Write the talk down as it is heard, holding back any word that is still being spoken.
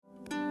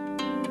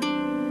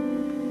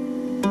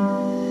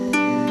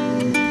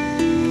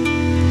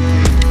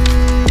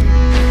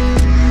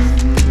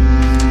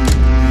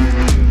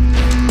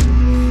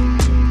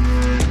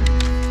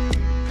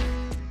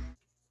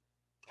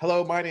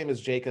name is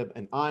Jacob,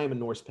 and I am a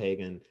Norse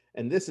pagan,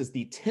 and this is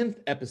the 10th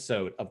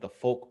episode of the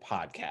Folk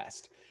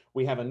Podcast.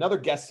 We have another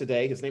guest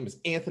today. His name is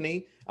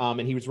Anthony, and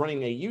he was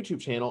running a YouTube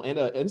channel and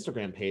an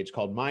Instagram page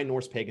called My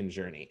Norse Pagan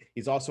Journey.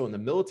 He's also in the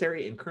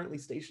military and currently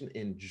stationed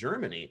in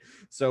Germany.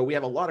 So we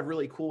have a lot of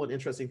really cool and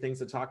interesting things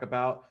to talk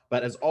about.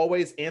 But as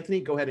always,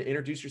 Anthony, go ahead and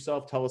introduce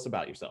yourself. Tell us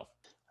about yourself.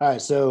 All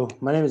right, so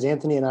my name is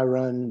Anthony, and I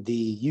run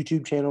the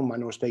YouTube channel My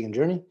Norse Pagan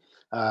Journey.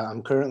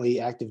 I'm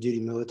currently active duty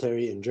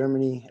military in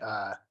Germany.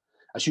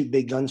 I shoot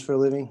big guns for a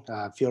living,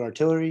 field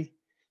artillery,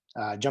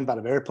 jump out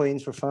of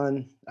airplanes for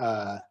fun.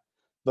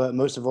 But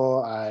most of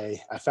all, I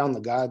found the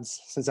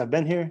gods since I've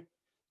been here,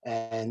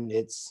 and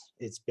it's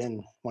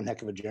been one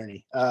heck of a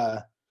journey.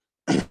 Other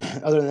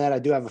than that, I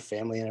do have a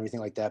family and everything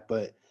like that.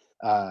 But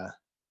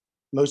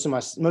most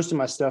of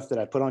my stuff that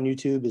I put on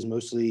YouTube is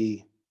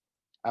mostly,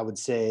 I would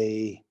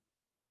say,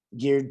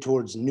 geared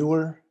towards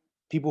newer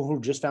people who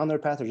just found their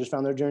path or just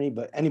found their journey.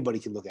 But anybody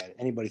can look at it.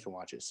 Anybody can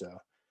watch it.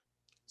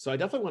 So I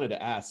definitely wanted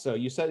to ask, so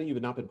you said that you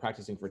had not been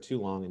practicing for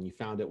too long and you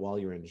found it while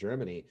you were in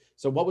Germany.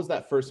 So what was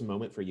that first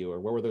moment for you, or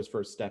what were those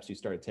first steps you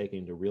started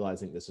taking to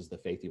realizing this is the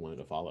faith you wanted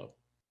to follow?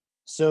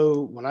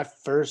 So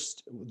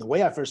the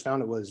way I first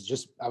found it was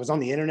just, I was on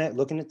the internet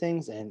looking at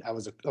things, and I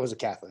was a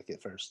Catholic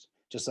at first,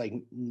 just like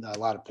a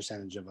lot of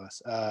percentage of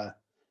us.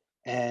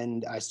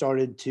 And I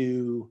started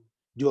to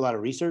do a lot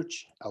of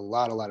research, a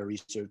lot of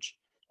research.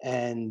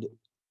 And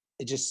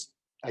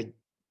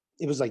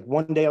it was like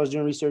one day I was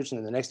doing research, and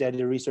then the next day I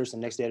did research, the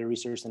next day I did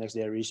research, the next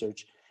day I did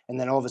research. And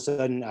then all of a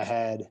sudden I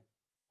had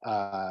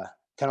kind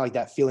of like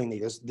that feeling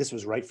that this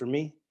was right for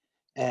me.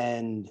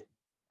 And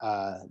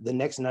the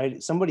next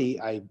night, somebody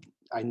I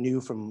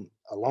knew from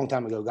a long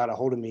time ago got a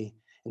hold of me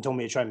and told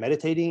me to try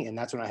meditating. And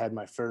that's when I had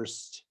my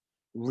first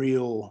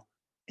real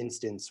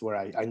instance where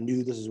I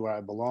knew this is where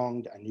I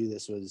belonged. I knew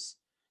this is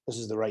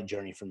the right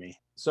journey for me.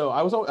 So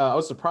I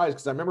was surprised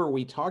because I remember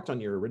we talked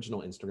on your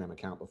original Instagram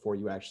account before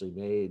you actually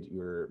made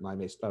your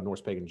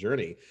Norse Pagan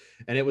Journey,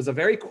 and it was a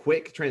very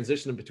quick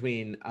transition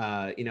between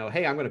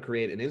hey, I'm going to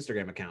create an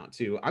Instagram account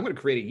to I'm going to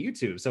create a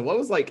YouTube. So what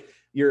was like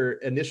your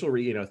initial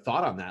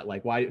thought on that?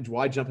 Like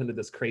why jump into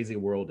this crazy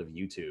world of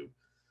YouTube?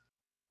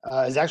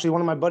 It's actually one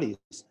of my buddies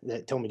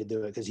that told me to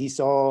do it, because he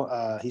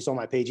saw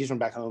my page. He's from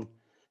back home,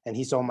 and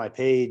he saw my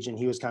page, and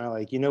he was kind of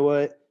like, you know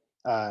what?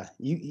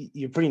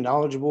 You're pretty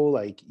knowledgeable.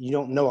 Like, you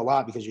don't know a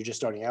lot because you're just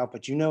starting out,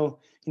 but you know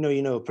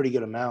a pretty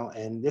good amount.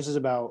 And this is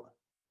about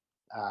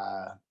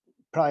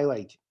probably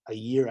like a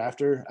year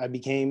after I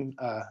became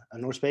a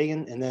Norse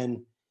pagan, and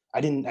then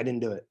I didn't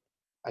do it.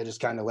 I just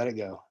kind of let it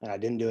go, and I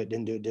didn't do it.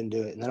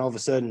 And then all of a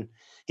sudden,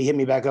 he hit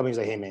me back up, and he's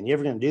like, "Hey man, you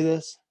ever gonna do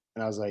this?"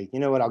 And I was like, "You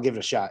know what? I'll give it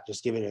a shot.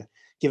 Just give it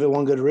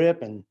one good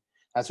rip." And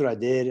that's what I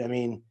did. I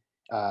mean,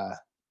 I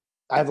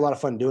have a lot of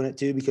fun doing it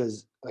too,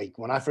 because like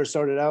when I first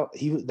started out,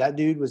 that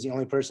dude was the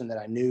only person that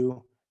I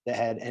knew that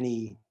had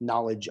any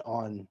knowledge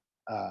on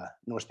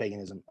Norse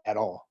paganism at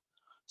all.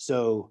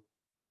 So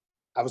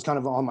I was kind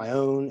of on my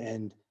own,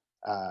 and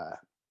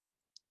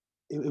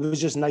it was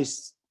just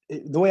nice.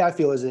 The way I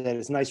feel is that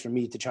it's nice for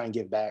me to try and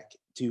give back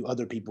to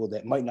other people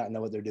that might not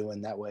know what they're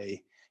doing. That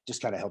way,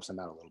 just kind of helps them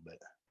out a little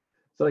bit.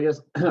 So I guess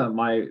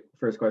my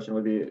first question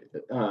would be,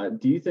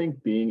 do you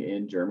think being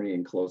in Germany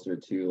and closer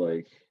to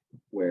like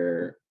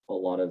where a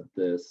lot of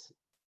this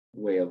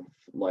way of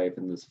life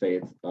and this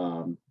faith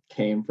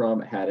came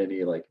from had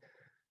any like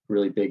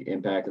really big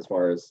impact as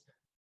far as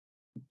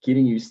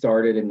getting you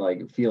started and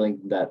like feeling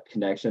that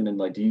connection? And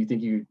like, do you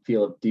think you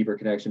feel a deeper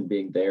connection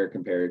being there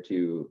compared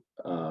to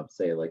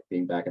say like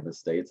being back in the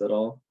States at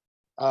all?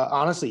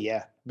 Honestly,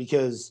 yeah,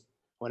 because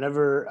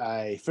whenever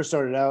I first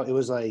started out, it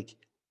was like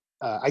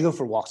I go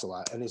for walks a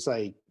lot, and it's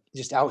like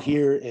just out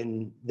here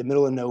in the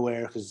middle of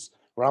nowhere, because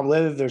where I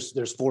live,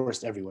 there's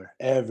forest everywhere.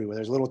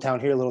 There's a little town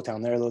here, a little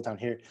town there, a little town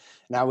here.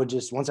 And I would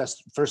just, once I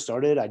first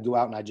started, I'd go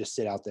out and I'd just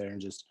sit out there and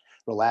just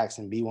relax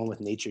and be one with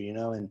nature,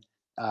 and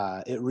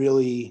it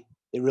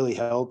really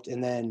helped.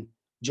 And then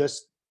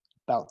just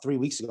about 3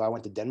 weeks ago, I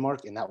went to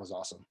Denmark, and that was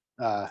awesome.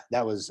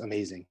 That was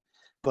amazing.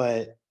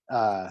 But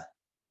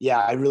yeah,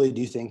 I really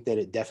do think that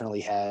it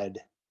definitely had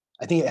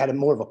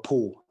more of a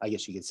pull, I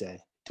guess you could say,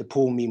 to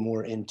pull me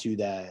more into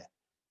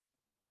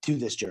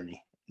this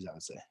journey, as I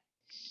would say.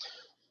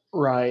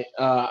 Right.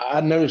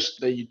 I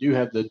noticed that you do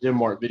have the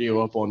Denmark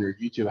video up on your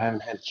YouTube. I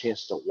haven't had a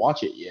chance to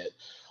watch it yet.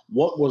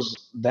 What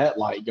was that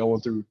like,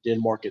 going through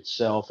Denmark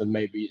itself and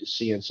maybe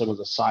seeing some of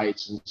the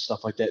sites and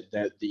stuff like that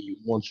the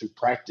ones who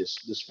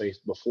practiced this faith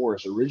before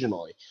us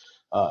originally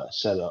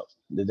set up?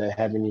 Did they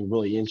have any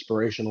really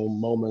inspirational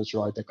moments,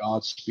 or like the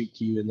God speak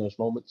to you in those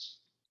moments?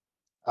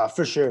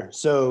 For sure.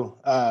 So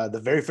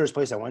the very first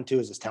place I went to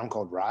is this town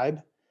called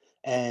Ribe,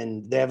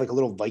 and they have like a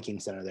little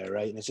Viking center there,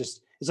 right? And it's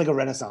like a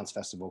Renaissance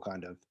festival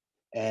kind of.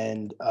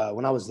 And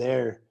when I was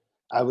there,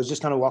 I was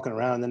just kind of walking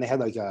around, and then they had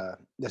like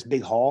this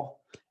big hall,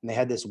 and they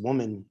had this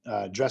woman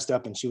dressed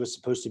up, and she was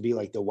supposed to be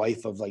like the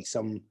wife of like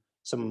someone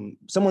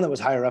that was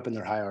higher up in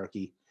their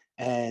hierarchy.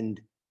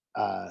 And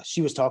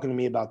she was talking to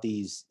me about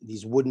these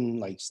wooden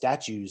like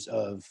statues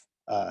of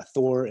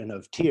Thor and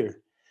of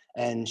Tyr.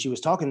 and she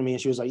was talking to me,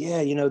 and she was like,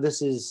 yeah,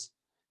 this is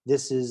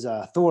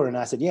Thor. And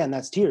I said, yeah, and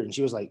that's Tyr. And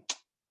she was like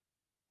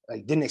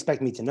didn't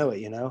expect me to know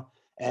it,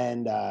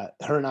 and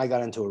her and I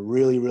got into a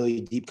really,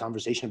 really deep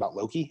conversation about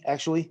Loki,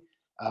 actually,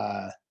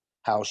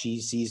 how she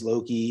sees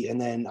Loki. And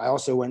then I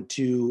also went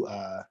to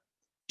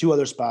two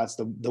other spots.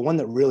 The one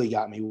that really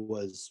got me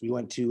was we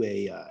went to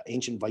a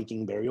ancient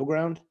Viking burial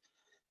ground,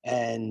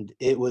 and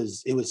it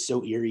was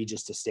so eerie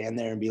just to stand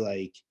there and be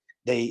like,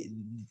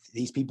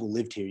 these people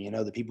lived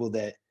here, the people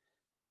that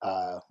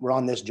were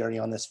on this journey,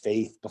 on this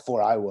faith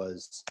before I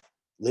was,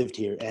 lived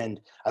here.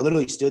 And I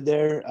literally stood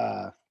there.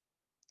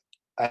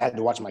 I had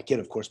to watch my kid,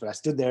 of course, but I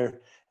stood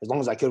there as long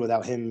as I could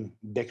without him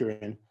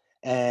bickering.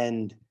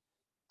 And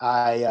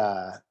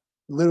I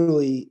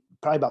literally,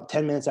 probably about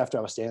 10 minutes after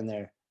I was standing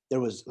there, there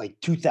was like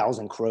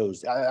 2,000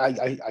 crows.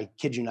 I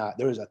kid you not.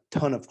 There was a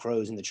ton of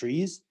crows in the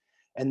trees.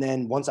 And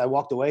then once I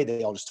walked away,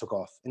 they all just took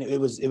off. And it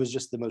was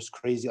just the most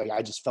crazy. Like,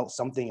 I just felt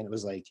something, and it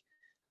was like,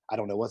 I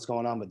don't know what's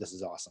going on, but this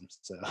is awesome.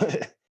 So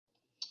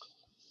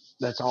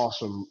That's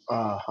awesome.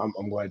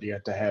 I'm glad you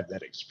got to have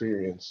that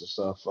experience and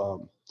stuff.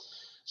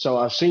 So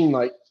I've seen,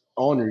 like,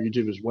 on your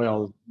YouTube as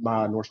well,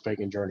 my Norse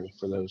Pagan Journey,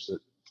 for those that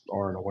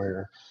aren't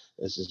aware,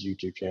 this is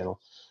YouTube channel.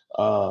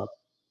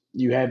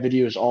 You have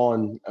videos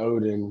on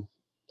Odin,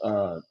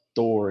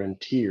 Thor, and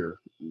Tyr.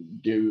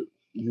 Do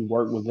you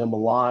work with them a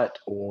lot,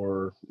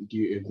 or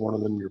is one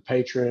of them your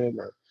patron,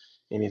 or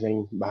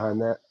anything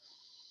behind that?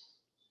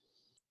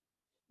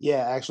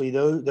 yeah, actually,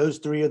 those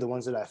three are the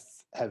ones that I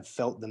have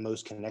felt the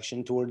most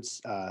connection towards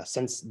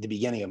since the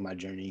beginning of my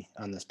journey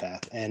on this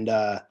path. And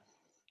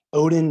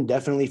Odin,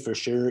 definitely, for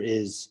sure,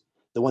 is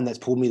the one that's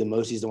pulled me the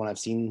most. He's the one I've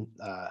seen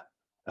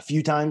a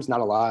few times, not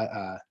a lot.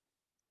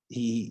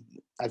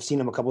 I've seen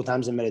him a couple of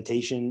times in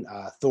meditation.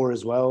 Thor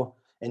as well,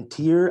 and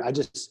Tyr. I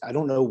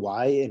don't know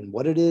why and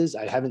what it is.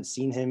 I haven't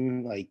seen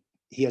him, like,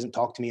 he hasn't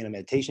talked to me in a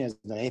meditation,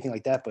 hasn't done anything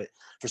like that. But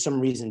for some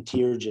reason,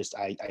 Tyr,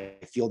 I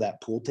feel that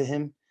pull to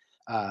him.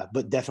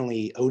 But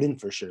definitely Odin,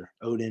 for sure.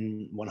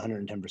 Odin,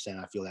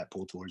 110%. I feel that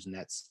pull towards, and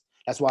that's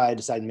why I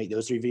decided to make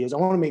those 3 videos. I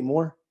want to make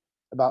more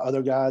about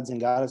other gods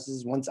and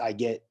goddesses once I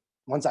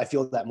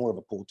feel that more of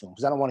a pull to them,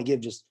 because I don't want to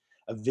give just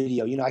a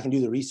video. I can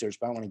do the research,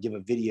 but I don't want to give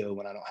a video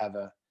when I don't have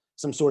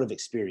some sort of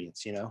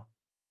experience.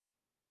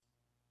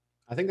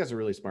 I think that's a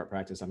really smart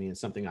practice. I mean, it's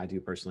something I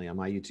do personally on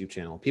my YouTube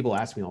channel. People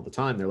ask me all the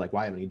time. They're like,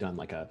 "Why haven't you done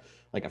like a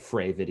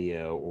Frey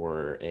video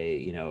or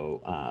a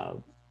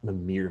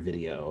Mimir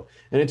video?"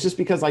 And it's just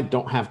because I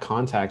don't have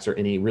contacts or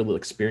any real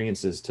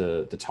experiences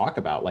to talk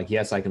about. Like,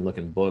 yes, I can look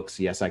in books.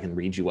 Yes, I can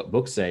read you what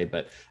books say.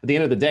 But at the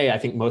end of the day, I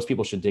think most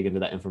people should dig into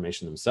that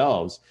information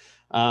themselves.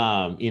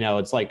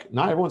 It's like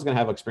not everyone's going to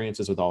have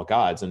experiences with all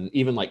gods. And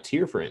even like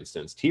Tyr, for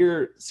instance,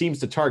 Tyr seems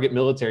to target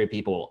military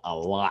people a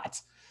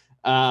lot.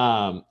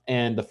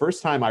 And the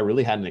first time I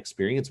really had an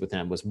experience with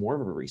him was more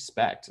of a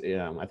respect.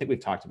 I think we've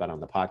talked about it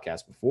on the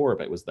podcast before,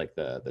 but it was like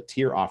the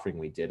Tyr offering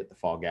we did at the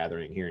fall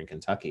gathering here in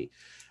Kentucky.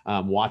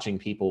 Watching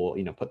people,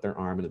 put their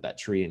arm into that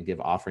tree and give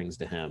offerings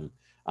to him.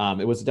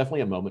 It was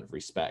definitely a moment of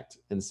respect.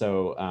 And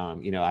so,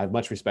 I have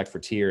much respect for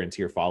Tyr and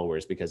Tyr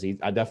followers, because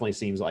I definitely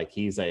seems like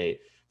he's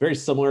very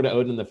similar to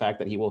Odin in the fact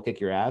that he will kick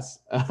your ass.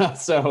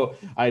 So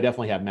I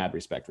definitely have mad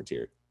respect for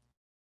Tyr.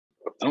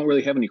 I don't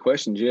really have any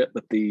questions yet,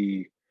 but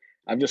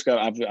I guess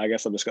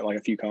I've just got like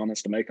a few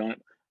comments to make on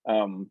it.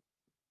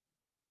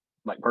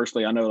 Like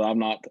personally, I know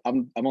that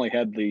I've only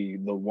had the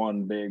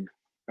one big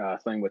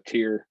thing with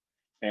Tyr,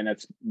 and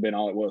that's been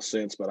all it was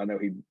since. But I know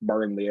he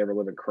burned the ever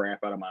living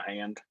crap out of my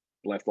hand,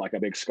 left like a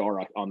big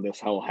scar on this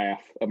whole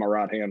half of my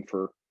right hand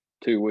for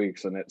 2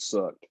 weeks, and it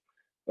sucked.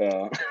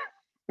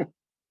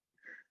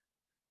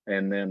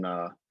 And then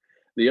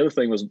the other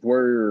thing was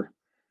where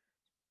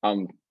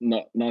I'm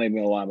not even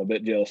gonna lie, I'm a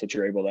bit jealous that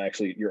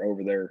you're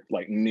over there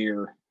like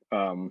near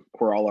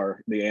where all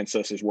the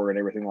ancestors were and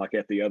everything like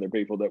that, the other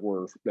people that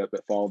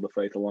followed the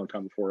faith a long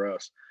time before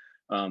us.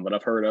 But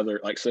I've heard other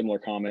like similar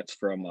comments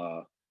from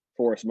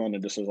Forrest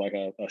Munden, just as like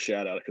a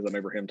shout out, because I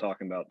remember him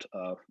talking about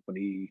when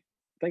I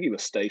think he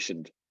was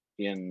stationed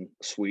in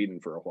Sweden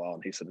for a while,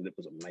 and he said that it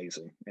was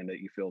amazing and that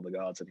you feel the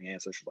gods and the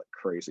ancestors like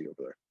crazy over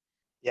there.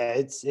 Yeah,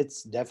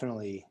 it's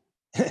definitely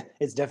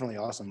it's definitely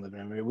awesome living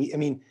over here.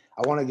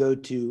 I want to go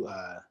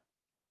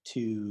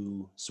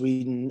to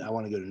Sweden. I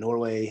want to go to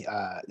Norway.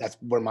 That's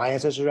where my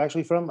ancestors are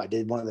actually from. I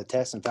did one of the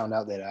tests and found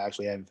out that I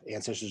actually have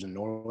ancestors in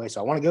Norway.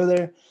 So I want to go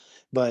there,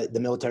 but the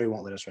military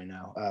won't let us right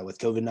now. With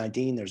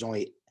COVID-19, there's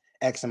only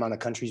X amount of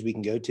countries we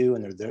can go to,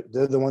 and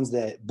they're the ones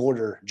that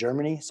border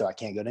Germany, so I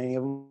can't go to any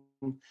of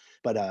them.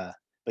 But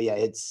yeah,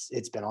 it's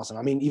been awesome.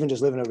 I mean, even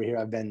just living over here,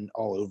 I've been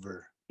all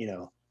over,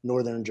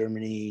 northern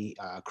Germany,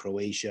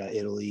 Croatia,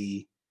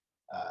 Italy.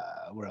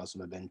 Where else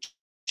have I been?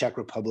 Czech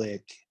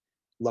Republic,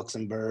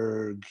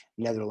 Luxembourg,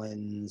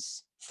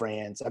 Netherlands,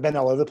 France. I've been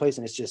all over the place,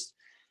 and it's just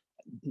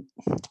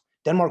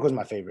Denmark was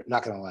my favorite.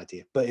 Not gonna lie to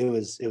you, but it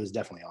was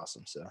definitely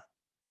awesome. So,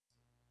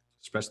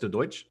 Sprichst du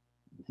Deutsch?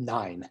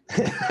 9.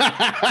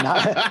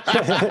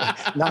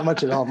 not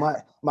much at all.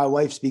 My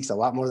wife speaks a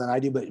lot more than I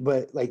do,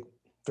 but like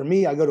for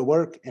me, I go to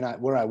work, and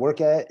where I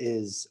work at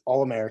is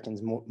all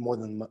Americans, more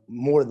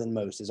than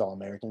most is all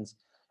Americans.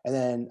 And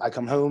then I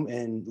come home,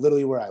 and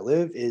literally where I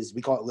live is,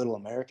 we call it Little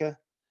America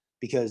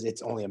because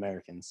it's only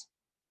Americans.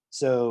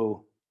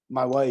 So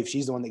my wife,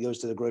 she's the one that goes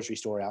to the grocery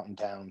store out in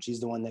town. She's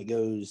the one that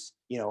goes,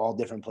 all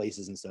different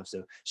places and stuff.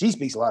 So she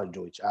speaks a lot of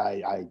Deutsch.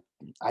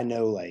 I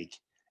know, like,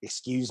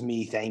 excuse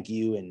me, thank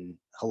you, and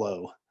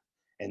hello,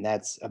 and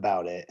that's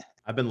about it.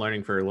 I've been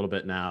learning for a little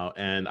bit now,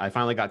 and I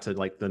finally got to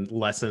like the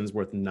lessons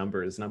with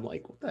numbers, and I'm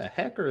like, what the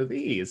heck are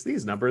these?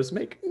 These numbers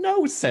make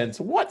no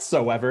sense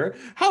whatsoever.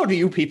 How do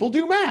you people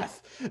do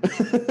math?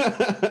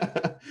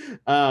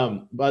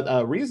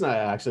 But reason I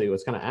actually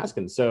was kind of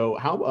asking, so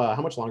how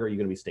much longer are you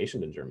going to be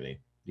stationed in Germany?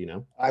 Do you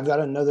know? I've got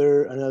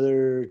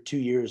another 2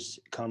 years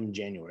come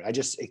January. I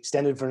just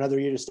extended for another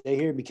year to stay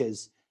here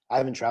because I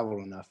haven't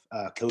traveled enough.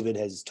 COVID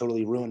has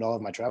totally ruined all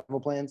of my travel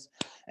plans,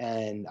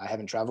 and I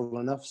haven't traveled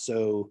enough.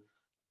 So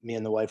me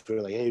and the wife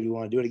were like, hey, do you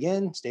want to do it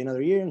again? Stay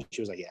another year? And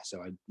she was like, yeah.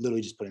 So I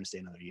literally just put in stay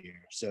another year.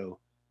 So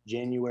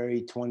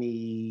January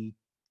 23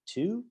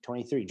 is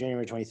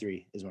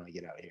when I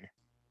get out of here.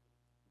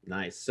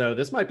 Nice. So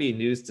this might be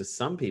news to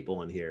some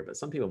people in here, but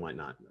some people might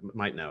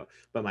know.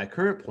 But my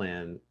current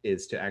plan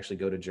is to actually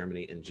go to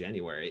Germany in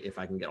January if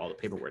I can get all the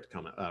paperwork to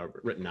come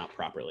written out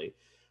properly.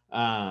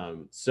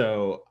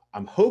 So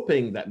I'm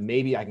hoping that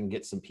maybe I can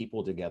get some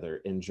people together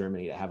in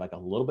Germany to have like a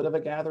little bit of a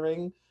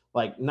gathering,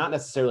 like not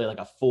necessarily like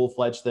a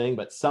full-fledged thing,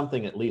 but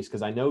something at least,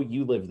 because I know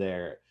you live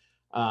there.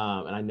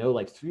 And I know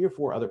like 3 or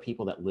 4 other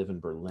people that live in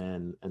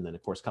Berlin, and then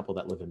of course a couple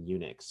that live in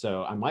Munich.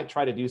 So I might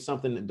try to do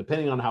something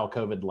depending on how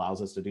COVID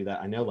allows us to do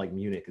that. I know like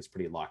Munich is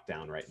pretty locked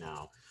down right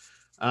now.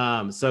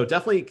 So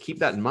definitely keep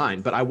that in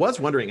mind. But I was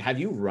wondering, have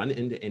you run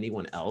into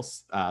anyone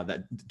else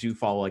that do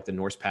follow like the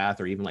Norse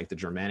path or even like the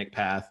Germanic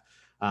path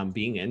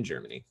being in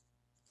Germany?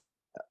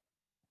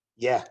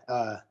 Yeah.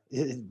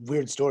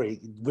 Weird story.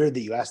 Weird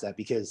that you asked that,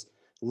 because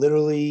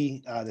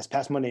literally this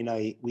past Monday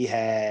night, I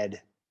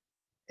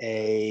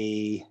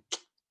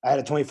had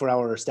a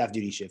 24-hour staff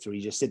duty shift where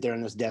you just sit there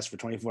on this desk for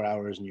 24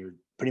 hours and you're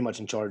pretty much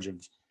in charge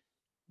of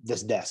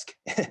this desk.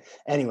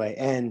 Anyway,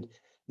 and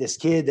this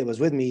kid that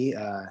was with me,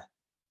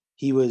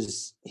 he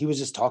was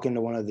just talking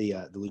to one of the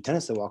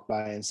lieutenants that walked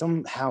by, and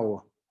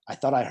somehow I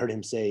thought I heard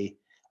him say,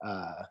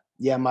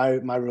 yeah,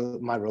 my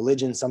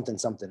religion, something.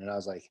 And I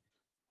was like,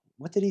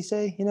 what did he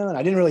say? And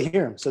I didn't really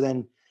hear him. So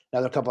then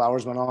another couple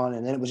hours went on,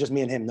 and then it was just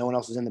me and him. No one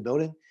else was in the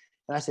building.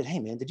 And I said, hey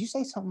man, did you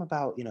say something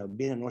about,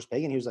 being a Norse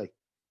pagan? He was like,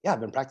 yeah, I've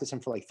been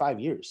practicing for like 5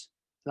 years.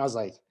 And I was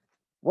like,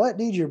 what,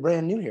 dude, you're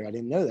brand new here. I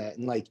didn't know that.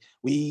 And like,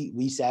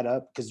 we sat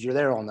up, because you're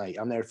there all night.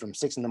 I'm there from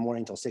 6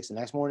 a.m. till 6 the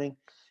next morning.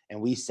 And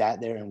we sat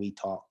there and we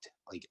talked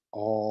like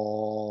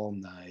all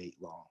night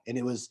long. And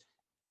it was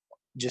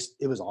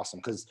awesome,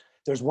 because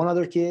there's one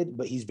other kid,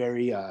 but he's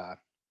very,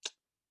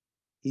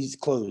 he's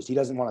closed. He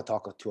doesn't want to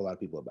talk to a lot of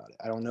people about it.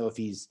 I don't know if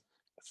he's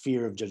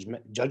fear of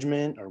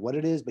judgment or what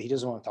it is, but he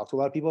doesn't want to talk to a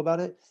lot of people about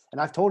it.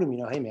 And I've told him,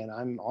 hey man,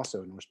 I'm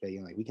also a Norse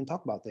pagan. Like, we can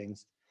talk about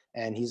things.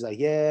 And he's like,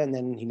 yeah. And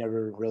then he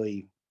never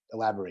really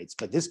elaborates.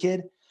 But this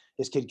kid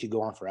could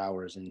go on for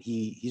hours, and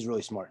he's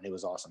really smart, and it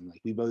was awesome.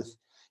 Like, he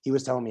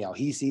was telling me how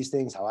he sees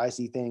things, how I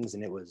see things,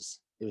 and it was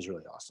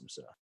really awesome.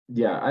 So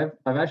yeah,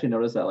 I've actually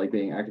noticed that, like,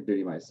 being active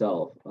duty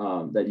myself,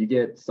 that you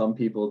get some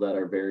people that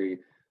are very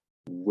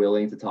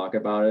willing to talk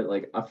about it.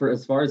 Like, for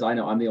as far as I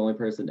know, I'm the only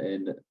person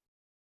in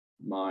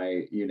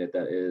my unit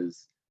that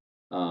is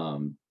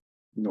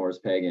Norse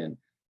pagan,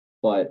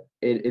 but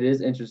it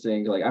is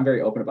interesting. Like, I'm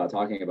very open about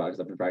talking about it,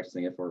 because I've been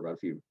practicing it for about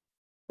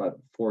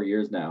 4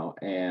 years now,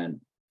 and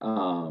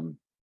I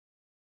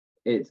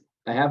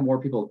have more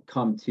people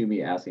come to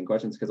me asking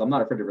questions, because I'm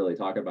not afraid to really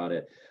talk about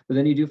it. But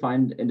then you do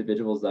find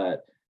individuals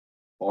that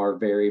are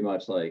very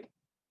much like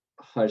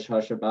hush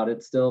hush about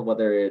it still,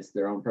 whether it's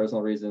their own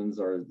personal reasons,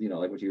 or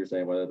like what you were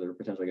saying, whether they're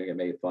potentially going to get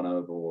made fun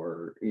of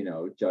or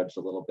judged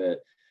a little bit,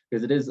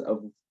 because it is a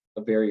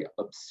very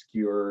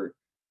obscure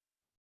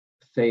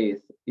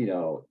faith,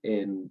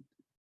 in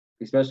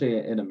especially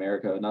in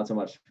America. Not so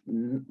much,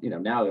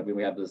 now that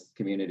we have this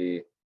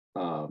community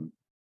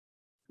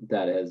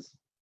that has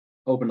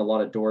opened a lot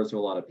of doors to a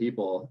lot of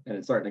people, and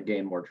it's starting to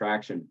gain more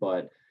traction.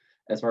 But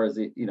as far as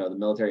the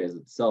military as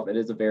itself, it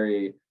is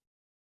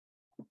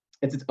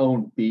it's its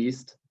own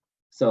beast.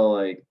 So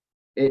like,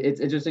 it's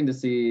interesting to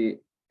see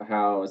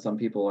how some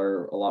people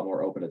are a lot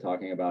more open to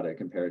talking about it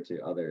compared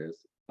to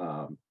others.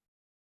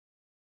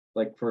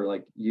 Like for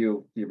like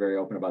you're very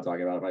open about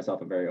talking about it.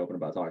 Myself, I'm very open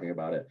about talking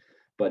about it.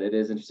 But it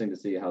is interesting to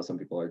see how some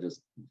people are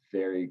just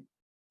very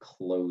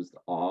closed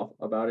off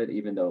about it,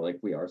 even though like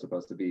we are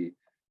supposed to be,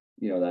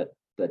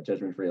 that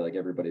judgment free, like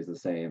everybody's the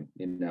same,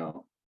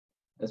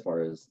 as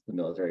far as the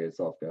military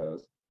itself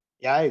goes.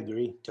 Yeah, I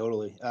agree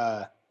totally.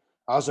 I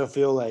also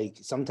feel like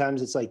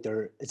sometimes it's like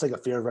a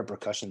fear of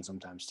repercussion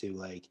sometimes too.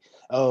 Like,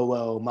 oh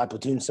well, my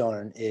platoon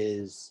sergeant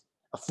is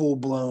a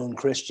full-blown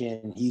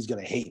Christian, he's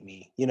gonna hate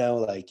me.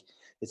 Like,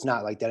 it's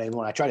not like that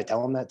anymore. I try to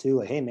tell him that too.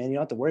 Like, hey man, you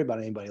don't have to worry about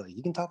anybody. Like,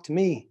 you can talk to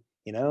me.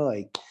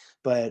 Like,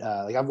 but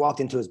like I've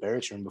walked into his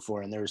barracks room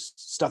before, and there's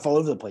stuff all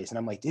over the place, and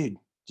I'm like, dude,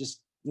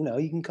 just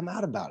you can come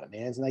out about it,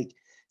 man. It's like,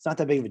 it's not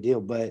that big of a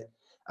deal. But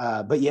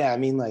yeah, I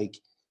mean, like,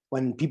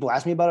 when people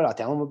ask me about it, I'll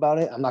tell them about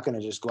it. I'm not going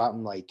to just go out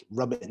and like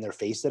rub it in their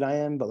face that I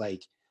am, but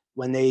like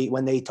when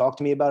they talk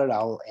to me about it,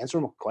 I'll answer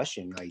them a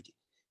question. Like,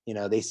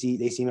 they see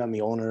me on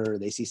the owner,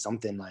 they see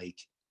something like,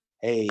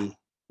 hey,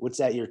 what's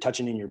that you're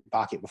touching in your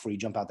pocket before you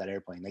jump out that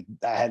airplane? Like,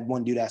 I had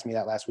one dude ask me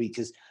that last week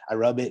because I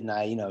rub it and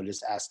I,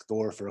 just ask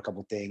Thor for a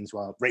couple things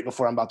right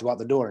before I'm about to go out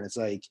the door. And it's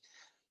like,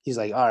 he's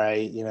like, all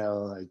right,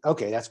 like,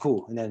 okay, that's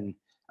cool. And then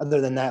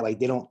other than that, like,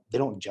 they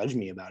don't judge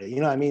me about it.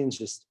 You know what I mean? It's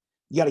just,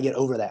 you got to get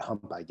over that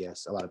hump, I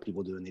guess. A lot of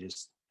people do, and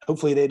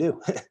hopefully they do.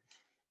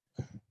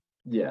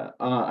 Yeah,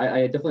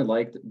 I definitely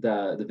liked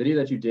the video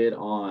that you did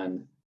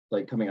on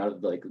like coming out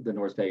of like the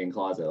Norse pagan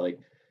closet. Like,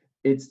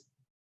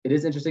 it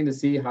is interesting to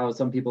see how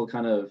some people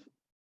kind of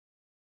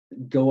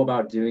go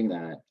about doing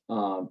that.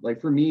 Like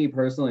for me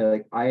personally,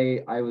 like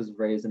I was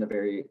raised in a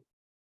very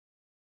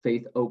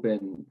faith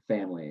open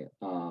family.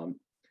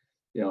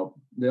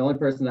 The only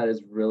person that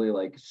is really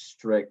like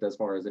strict as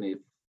far as any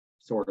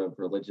sort of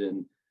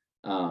religion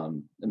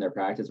in their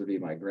practice would be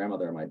my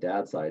grandmother on my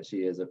dad's side. She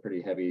is a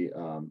pretty heavy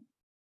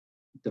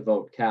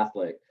devout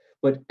Catholic,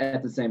 but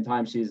at the same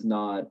time, she's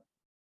not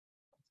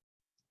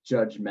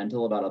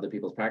judgmental about other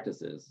people's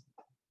practices.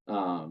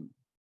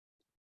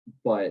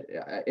 But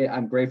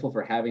I'm grateful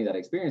for having that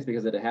experience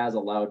because it has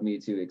allowed me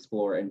to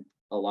explore and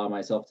allow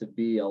myself to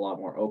be a lot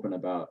more open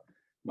about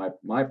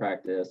my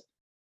practice.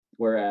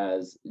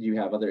 Whereas you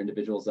have other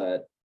individuals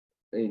that,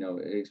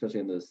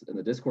 especially in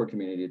the Discord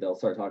community, they'll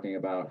start talking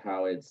about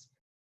how it's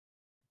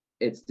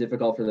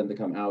difficult for them to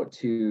come out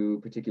to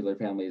particular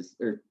families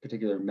or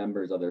particular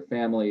members of their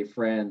family,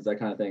 friends, that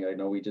kind of thing. I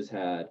know we just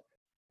had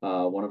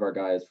one of our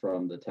guys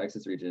from the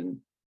Texas region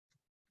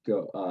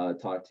go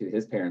talk to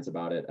his parents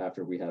about it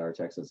after we had our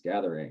Texas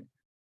gathering,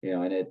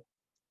 and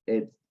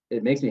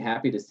it makes me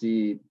happy to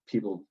see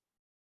people,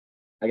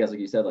 I guess, like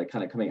you said, like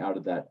kind of coming out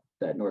of that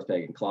Norse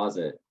pagan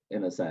closet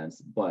in a sense,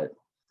 but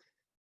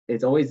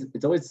it's always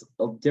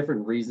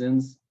different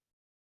reasons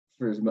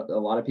for a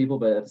lot of people,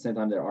 but at the same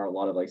time there are a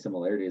lot of like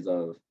similarities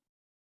of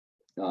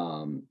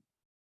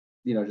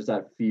just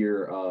that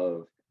fear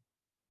of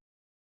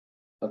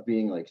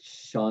being like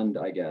shunned,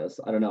 I guess.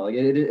 I don't know, like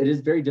it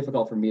is very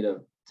difficult for me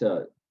to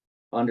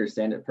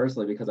understand it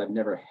personally because I've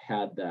never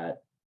had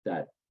that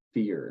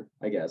fear,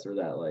 I guess, or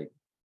that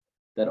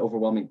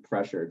overwhelming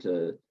pressure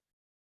to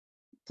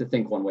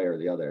think one way or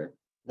the other.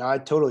 No, I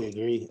totally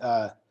agree.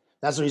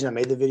 That's the reason I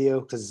made the video,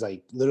 because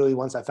like literally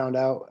once I found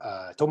out,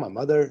 I told my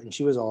mother, and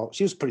she was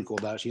pretty cool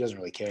about it. She doesn't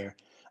really care.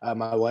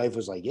 My wife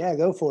was like, yeah,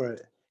 go for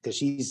it. Because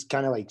she's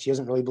kind of like, she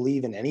doesn't really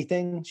believe in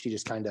anything. She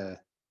just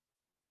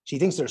she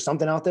thinks there's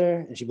something out there,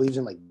 and she believes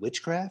in like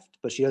witchcraft,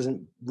 but she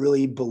doesn't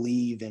really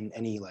believe in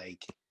any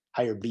like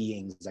higher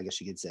beings, I guess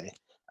you could say.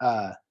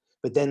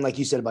 But then, like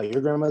you said about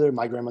your grandmother,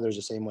 my grandmother's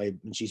the same way.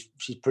 And she's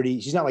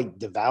not like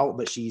devout,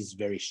 but she's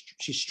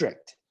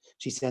strict.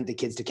 She sent the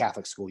kids to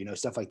Catholic school,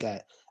 stuff like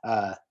that.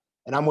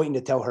 And I'm waiting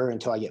to tell her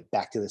until I get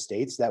back to the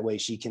States. That way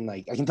she can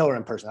I can tell her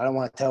in person. I don't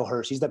want to tell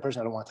her. She's that person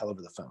I don't want to tell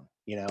over the phone,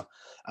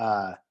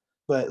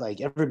 but like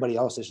everybody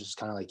else is just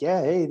kind of like,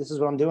 yeah, hey, this is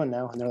what I'm doing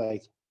now. And they're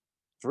like,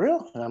 for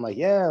real? And I'm like,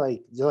 yeah,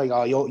 like, they're like,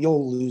 oh,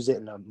 you'll lose it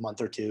in a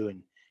month or two.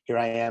 And here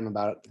I am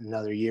about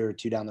another year or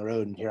two down the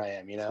road. And here I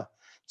am,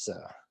 so.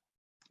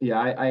 Yeah,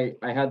 I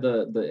had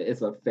the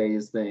it's a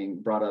phase thing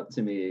brought up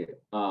to me.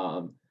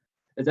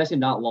 It's actually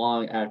not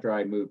long after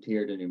I moved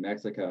here to New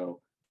Mexico.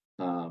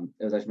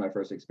 It was actually my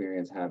first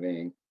experience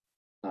having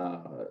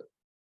it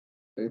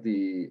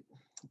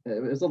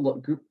was a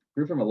group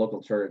from a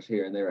local church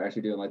here, and they were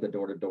actually doing like the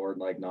door-to-door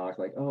like knock,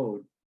 like,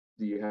 oh,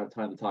 do you have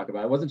time to talk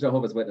about it? It wasn't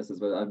Jehovah's Witnesses,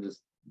 but I'm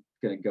just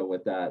gonna go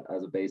with that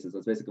as a basis.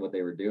 That's basically what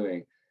they were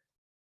doing.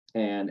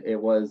 And it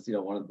was,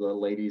 one of the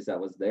ladies that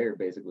was there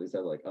basically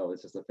said like, oh,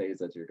 it's just a phase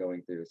that you're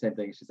going through. Same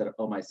thing. She said,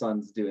 oh, my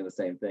son's doing the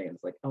same thing. And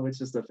it's like, oh, it's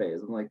just a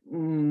phase. I'm like,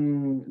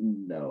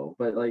 no.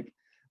 But like,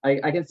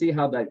 I can see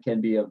how that can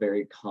be a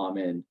very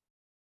common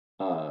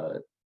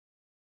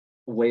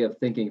way of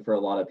thinking for a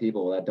lot of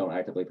people that don't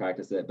actively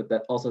practice it. But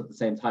that also at the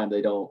same time,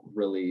 they don't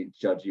really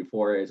judge you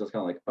for it. It's just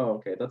kind of like, oh,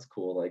 okay, that's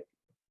cool. Like,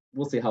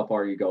 we'll see how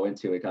far you go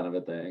into it, kind of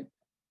a thing.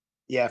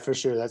 Yeah, for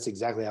sure. That's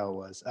exactly how it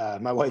was.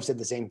 My wife said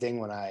the same thing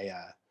when I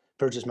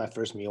purchased my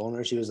first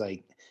Mjolnir. She was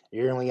like,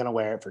 you're only going to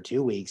wear it for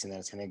 2 weeks, and then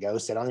it's going to go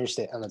sit on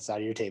on the side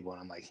of your table.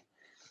 And I'm like,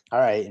 all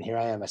right. And here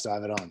I am. I still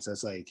have it on. So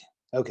it's like,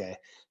 okay.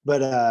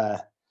 But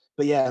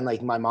yeah. And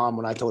like my mom,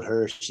 when I told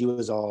her, she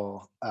was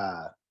all,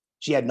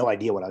 she had no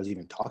idea what I was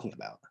even talking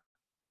about.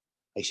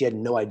 Like, she had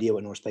no idea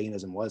what Norse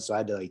paganism was. So I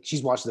had to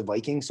she's watched the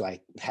Vikings. So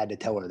I had to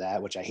tell her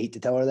that, which I hate to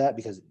tell her that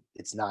because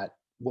it's not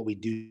what we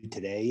do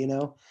today,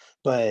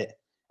 but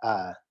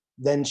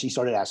then she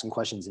started asking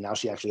questions, and now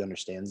she actually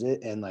understands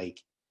it. And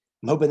like,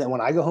 I'm hoping that when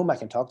I go home, I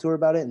can talk to her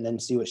about it and then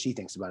see what she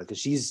thinks about it, because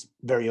she's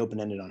very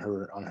open-ended on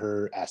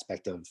her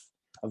aspect of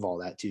all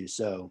that too.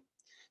 So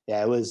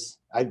yeah,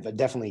 I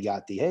definitely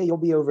got the, hey, you'll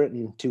be over it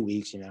in 2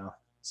 weeks,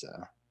 so.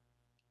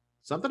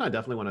 Something I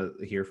definitely want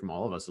to hear from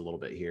all of us a little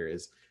bit here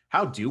is,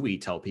 how do we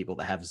tell people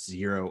that have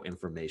zero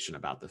information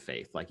about the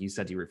faith? Like you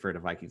said, you refer to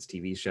Vikings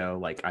TV show.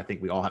 Like, I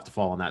think we all have to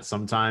fall on that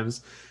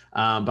sometimes.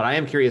 But I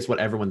am curious what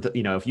everyone,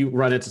 if you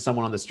run into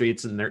someone on the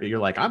streets and you're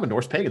like, I'm a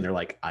Norse pagan, they're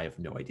like, I have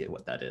no idea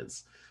what that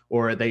is.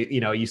 Or they,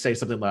 you say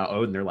something about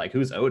Odin, they're like,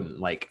 who's Odin?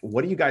 Like,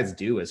 what do you guys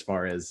do as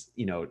far as,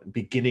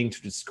 beginning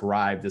to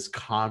describe this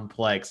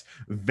complex,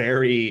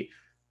 very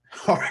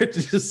hard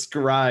to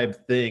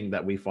describe thing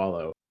that we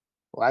follow?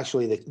 Well,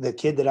 actually, the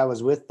kid that I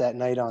was with that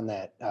night on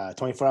that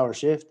 24-hour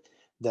shift,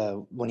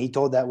 when he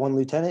told that one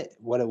lieutenant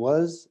what it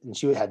was, and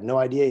she had no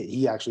idea,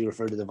 he actually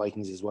referred to the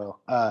Vikings as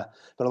well. But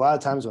a lot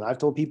of times when I've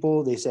told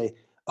people, they say,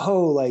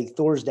 "Oh, like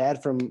Thor's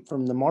dad from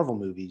the Marvel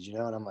movies," and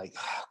I'm like,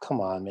 oh,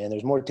 "Come on, man,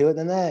 there's more to it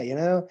than that,"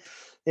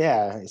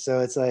 Yeah. So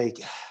it's like,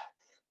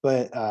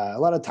 but a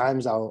lot of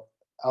times I'll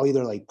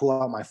either like pull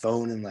out my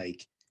phone and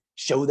like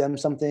show them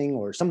something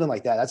or something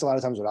like that. That's a lot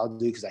of times what I'll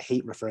do, because I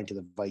hate referring to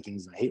the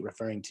Vikings and I hate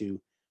referring to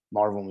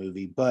Marvel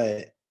movie,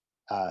 but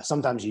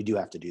sometimes you do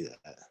have to do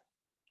that,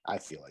 I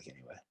feel like,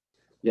 anyway.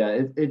 Yeah,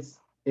 it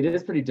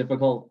is pretty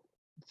difficult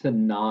to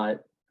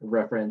not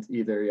reference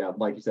either,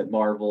 like you said,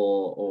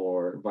 Marvel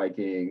or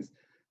Vikings.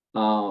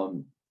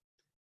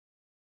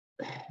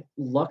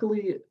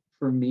 Luckily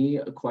for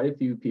me, quite a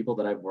few people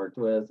that I've worked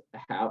with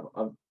have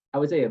I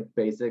would say a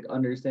basic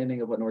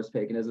understanding of what Norse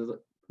paganism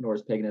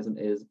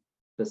is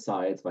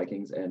besides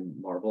Vikings and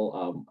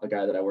Marvel. A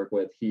guy that I work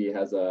with, he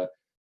has a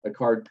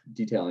card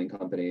detailing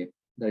company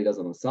that he does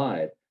on the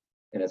side,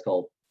 and it's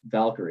called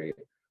Valkyrie.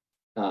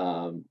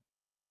 And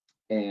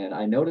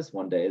I noticed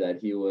one day that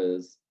he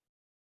was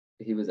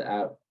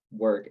at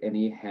work and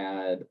he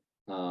had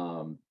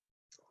actually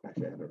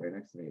I have it right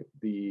next to me,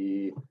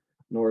 the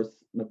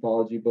Norse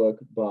mythology book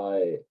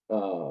by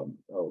oh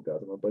god,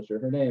 I'm gonna butcher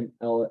her name,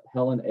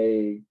 Helen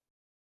A.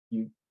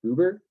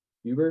 Huber,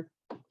 the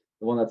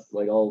one that's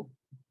like all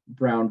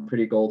brown,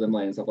 pretty gold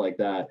inlay and stuff like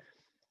that.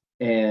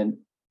 And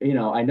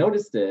I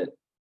noticed it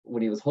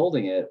when he was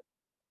holding it,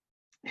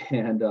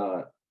 and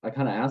I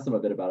kind of asked him a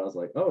bit about it. I was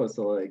like, "Oh,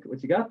 so like,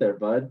 what you got there,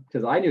 bud?"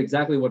 Because I knew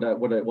exactly what it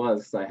was,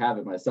 because I have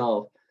it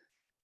myself.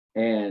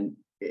 And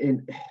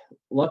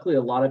luckily,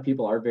 a lot of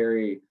people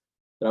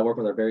that I work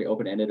with are very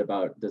open-ended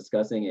about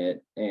discussing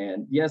it.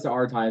 And yes, there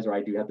are times where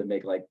I do have to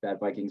make like that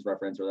Vikings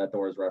reference or that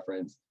Thor's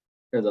reference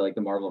or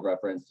the Marvel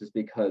reference, just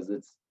because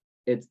it's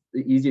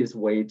the easiest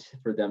way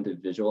for them to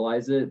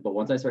visualize it. But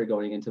once I started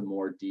going into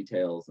more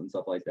details and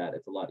stuff like that,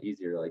 it's a lot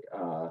easier. Like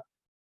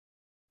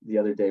the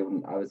other day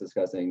when I was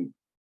discussing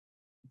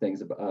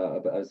things, I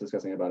was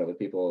discussing about it with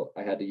people,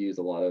 I had to use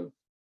a lot of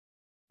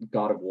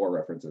God of War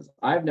references.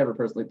 I've never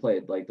personally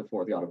played like the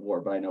fourth God of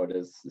War, but I know it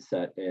is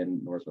set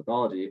in Norse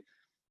mythology.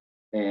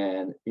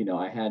 And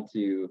I had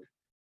to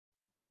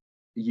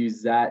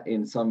use that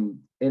as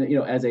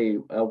a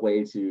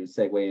way to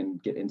segue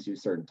and get into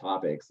certain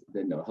topics,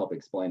 then help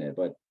explain it.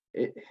 But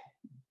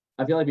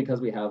I feel like because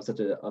we have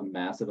such a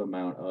massive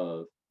amount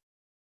of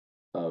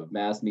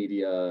mass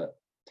media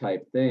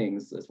type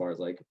things, as far as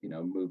like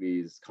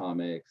movies,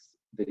 comics,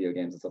 video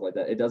games and stuff like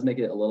that, it does make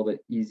it a little bit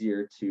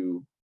easier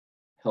to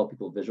help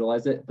people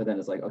visualize it. But then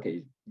it's like,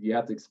 okay, you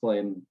have to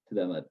explain to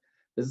them that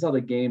this is how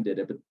the game did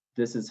it, but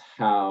this is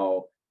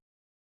how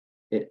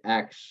it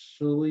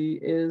actually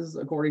is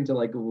according to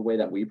like the way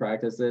that we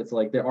practice it. So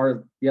like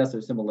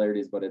there's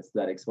similarities, but it's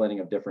that explaining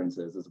of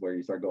differences is where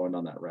you start going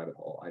down that rabbit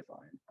hole, I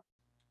find.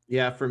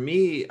 Yeah, for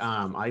me,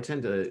 I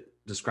tend to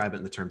describe it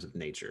in the terms of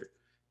nature.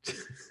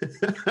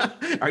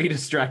 Are you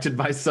distracted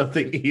by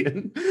something,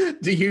 Ian?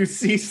 Do you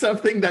see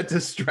something that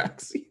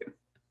distracts you?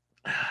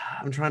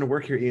 I'm trying to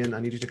work here, Ian.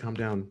 I need you to calm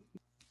down.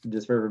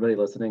 Just for everybody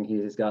listening,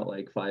 he's got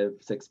like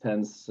 5-6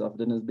 pens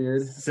stuffed in his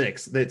beard.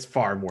 6. That's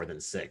far more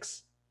than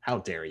 6. How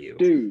dare you,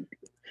 dude?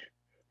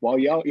 While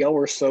y'all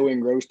were so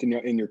engrossed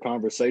in your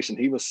conversation,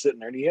 he was sitting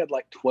there and he had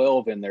like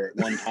 12 in there at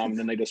one time, and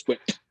then they just went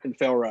and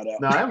fell right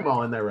out. No, I have them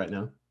all in there right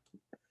now.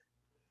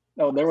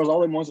 No, there was all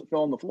them ones that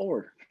fell on the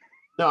floor.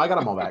 No, I got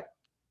them all back.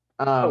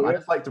 Yeah. I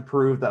just like to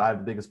prove that I have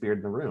the biggest beard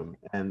in the room,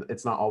 and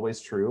it's not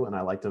always true, and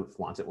I like to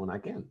flaunt it when I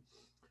can.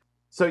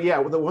 So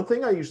yeah, the one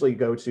thing I usually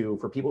go to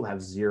for people that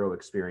have zero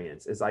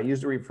experience is I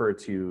usually refer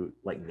to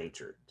like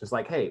nature. Just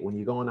like, hey, when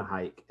you go on a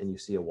hike and you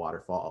see a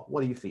waterfall,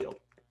 what do you feel?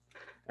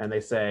 And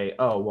they say,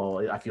 oh,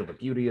 well, I feel the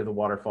beauty of the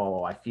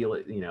waterfall. I feel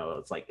it,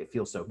 it's like, it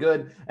feels so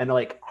good. And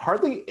like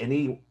hardly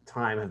any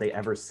time have they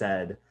ever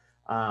said,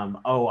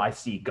 oh, I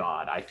see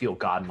God. I feel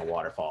God in the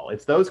waterfall.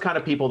 It's those kind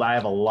of people that I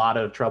have a lot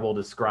of trouble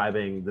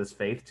describing this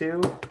faith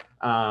to,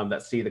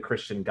 that see the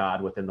Christian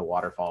God within the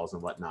waterfalls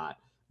and whatnot.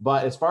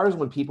 But as far as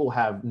when people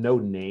have no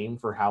name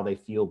for how they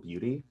feel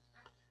beauty,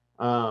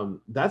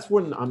 that's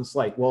when I'm just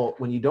like, well,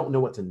 when you don't know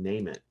what to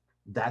name it,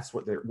 that's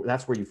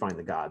where you find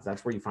the gods.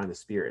 That's where you find the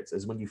spirits,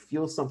 is when you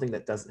feel something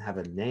that doesn't have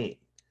a name.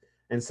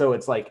 And so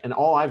it's like, and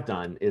all I've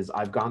done is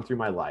I've gone through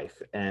my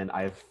life and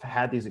I've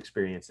had these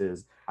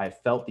experiences. I've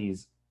felt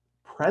these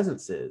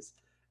presences.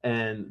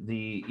 And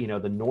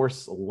the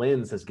Norse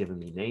lens has given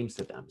me names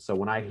to them. So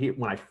when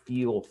I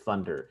feel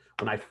thunder,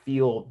 when I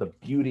feel the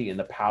beauty and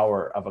the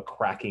power of a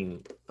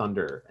cracking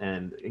thunder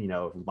and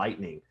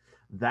lightning,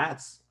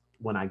 that's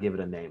when I give it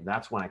a name.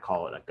 That's when I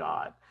call it a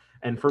god.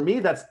 And for me,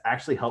 that's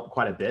actually helped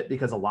quite a bit,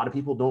 because a lot of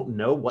people don't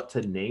know what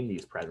to name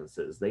these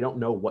presences. They don't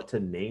know what to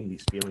name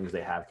these feelings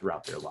they have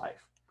throughout their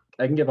life.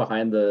 I can get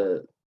behind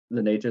the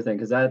nature thing,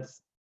 because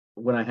that's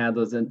when I had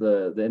those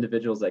the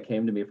individuals that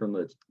came to me from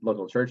the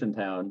local church in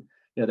town.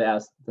 They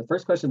asked, the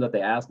first question that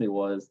they asked me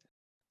was,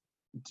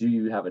 do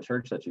you have a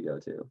church that you go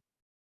to?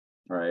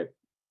 Right.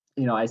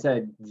 I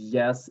said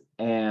yes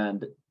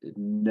and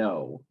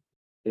no.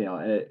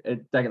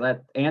 And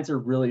that answer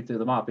really threw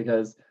them off,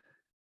 because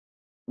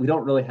we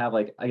don't really have,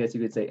 like, I guess you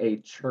could say, a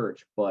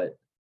church, but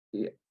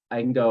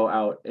I can go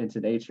out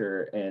into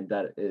nature, and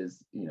that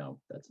is,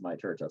 that's my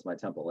church, that's my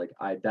temple. Like,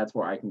 that's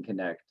where I can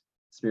connect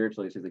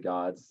spiritually to the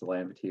gods, the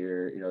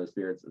Lambertier, the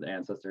spirits, the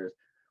ancestors,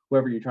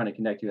 whoever you're trying to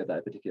connect to at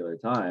that particular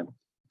time.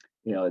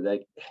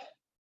 Like,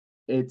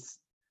 it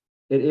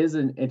is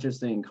an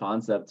interesting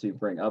concept to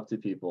bring up to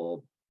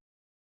people,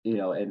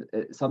 and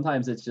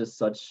sometimes it's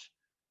just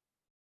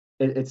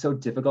it's so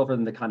difficult for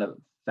them to kind of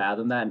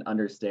fathom that and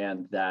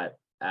understand that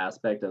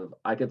aspect of,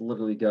 I could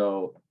literally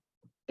go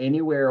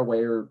anywhere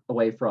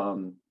away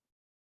from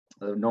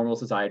the normal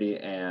society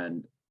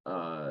and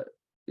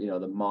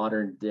the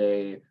modern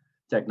day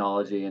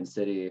technology and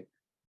city,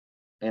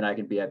 and I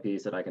can be at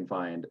peace, and I can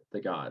find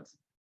the gods.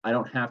 I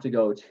don't have to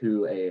go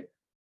to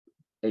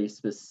a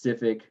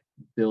specific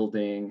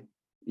building,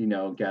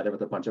 gather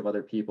with a bunch of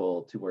other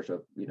people to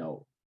worship,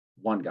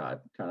 one God,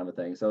 kind of a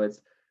thing. So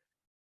it's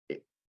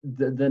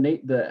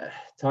the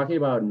talking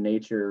about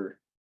nature,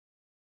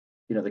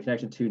 the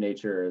connection to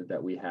nature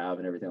that we have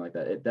and everything like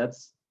that.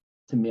 That's,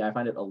 to me, I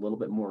find it a little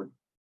bit more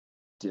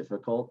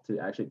difficult to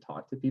actually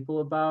talk to people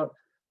about,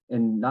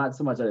 and not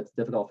so much that it's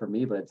difficult for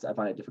me, but I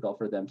find it difficult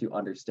for them to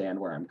understand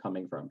where I'm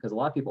coming from, because a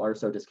lot of people are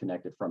so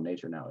disconnected from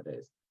nature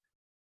nowadays,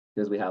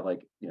 because we have,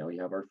 like, we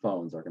have our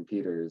phones, our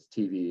computers,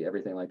 TV,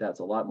 everything like that.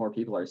 So a lot more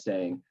people are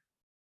staying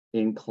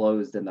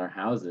enclosed in their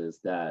houses,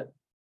 that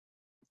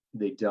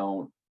they've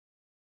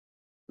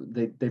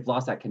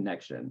lost that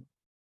connection.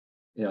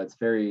 It's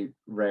very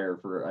rare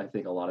for, I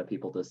think, a lot of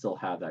people to still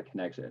have that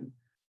connection.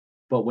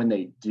 But when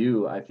they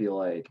do, I feel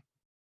like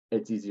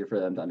it's easier for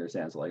them to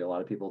understand. So, like, a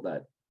lot of people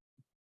that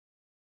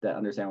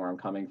understand where I'm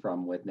coming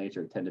from with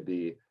nature tend to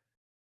be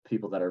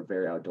people that are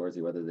very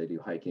outdoorsy, whether they do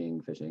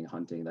hiking, fishing,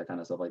 hunting, that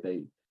kind of stuff. Like,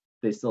 they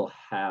still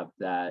have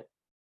that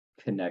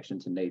connection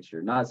to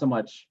nature, not so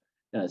much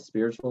in a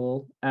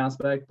spiritual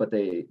aspect, but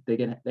they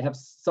have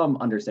some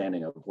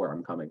understanding of where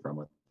I'm coming from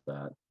with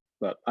that.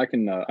 But I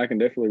can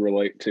definitely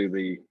relate to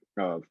the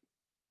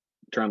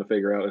trying to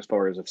figure out, as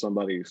far as if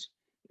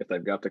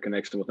they've got the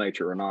connection with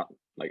nature or not.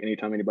 Like,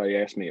 anytime anybody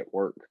asks me at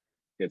work,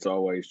 it's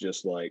always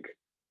just like,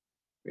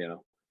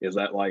 is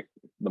that like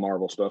the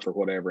Marvel stuff or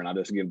whatever? And I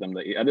just give them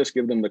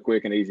the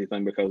quick and easy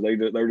thing, because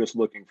they're just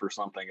looking for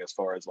something as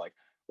far as like,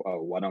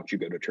 well, why don't you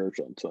go to church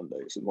on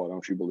Sundays, and why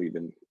don't you believe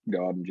in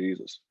God and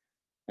Jesus?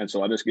 And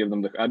so I just give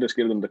them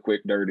the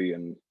quick, dirty,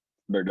 and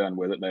they're done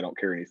with it. They don't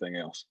care anything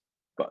else.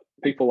 But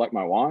people like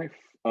my wife,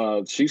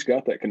 she's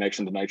got that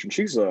connection to nature. And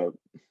she's still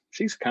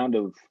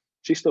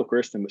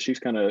Christian, but she's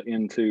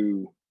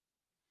getting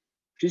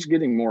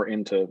more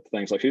into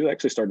things. Like, she's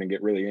actually starting to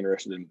get really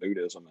interested in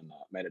Buddhism and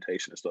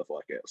meditation and stuff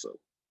like that. So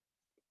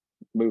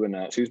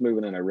she's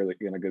moving in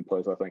a good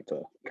place, I think,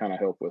 to kind of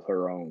help with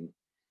her own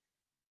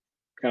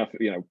kind of,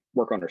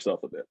 work on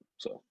herself a bit.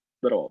 So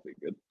that'll all be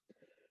good.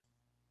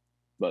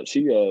 But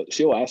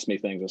she'll ask me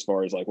things as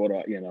far as like what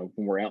when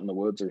we're out in the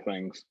woods or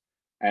things,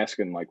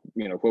 asking like,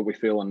 what we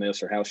feel in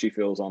this or how she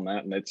feels on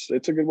that. And it's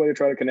a good way to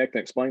try to connect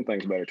and explain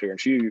things better to her.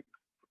 And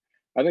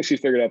I think she's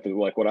figured out that,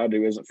 like, what I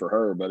do isn't for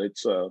her, but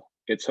it's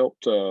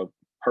helped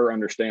her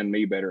understand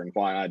me better and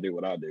why I do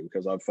what I do,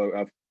 because I've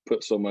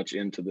put so much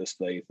into this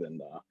faith and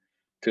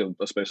to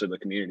especially the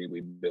community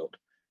we built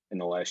in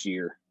the last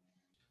year.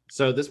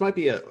 So this might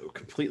be a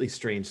completely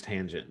strange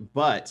tangent,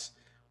 but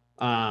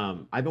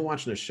I've been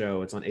watching a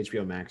show. It's on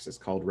HBO Max. It's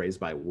called Raised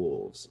by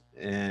Wolves,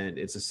 and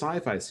it's a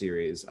sci-fi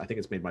series. I think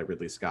it's made by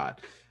Ridley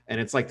Scott,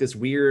 and it's like this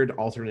weird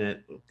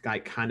alternate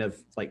kind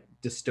of like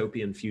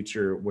dystopian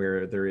future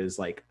where there is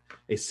like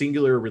a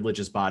singular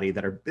religious body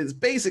that is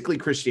basically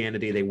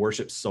Christianity. They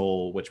worship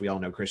Sol, which we all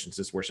know Christians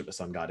just worship a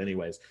sun god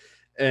anyways.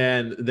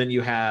 And then you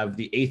have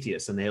the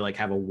atheists, and they like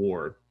have a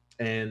war.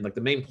 And like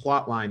the main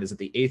plot line is that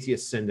the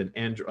atheists send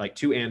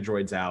two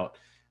androids out,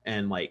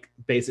 and like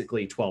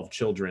basically 12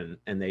 children,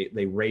 and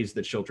they raise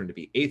the children to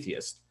be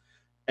atheist.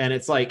 And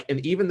it's like,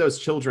 and even those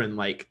children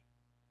like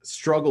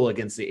struggle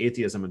against the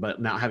atheism,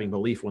 but not having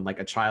belief. When like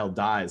a child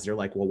dies, they're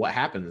like, well, what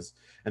happens?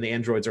 And the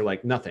androids are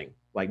like, nothing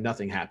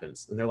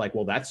happens. And they're like,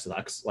 well, that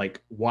sucks.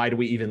 Like, why do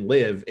we even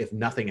live if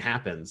nothing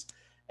happens?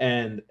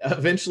 And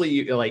eventually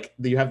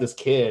you have this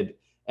kid,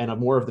 and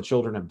more of the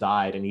children have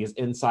died, and he's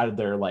inside of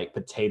their like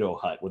potato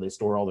hut where they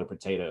store all their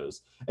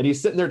potatoes. And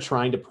he's sitting there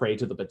trying to pray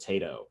to the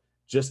potato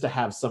just to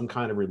have some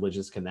kind of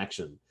religious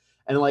connection.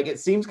 And like, it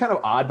seems kind of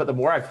odd, but the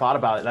more I've thought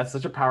about it, that's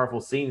such a powerful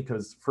scene,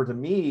 because to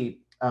me,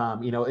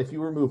 if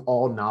you remove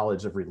all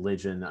knowledge of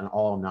religion and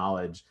all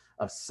knowledge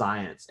of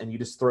science, and you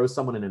just throw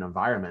someone in an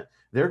environment,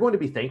 they're going to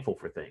be thankful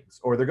for things,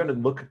 or they're going to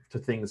look to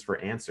things for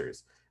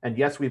answers. And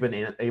yes, we've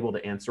been able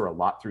to answer a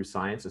lot through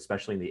science,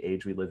 especially in the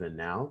age we live in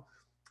now.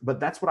 But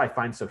that's what I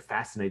find so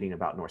fascinating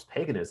about Norse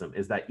paganism,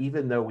 is that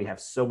even though we have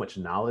so much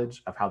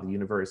knowledge of how the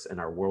universe and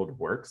our world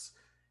works,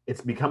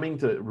 it's becoming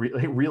to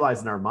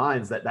realize in our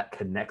minds that that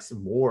connects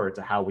more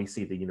to how we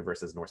see the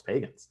universe as Norse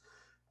pagans.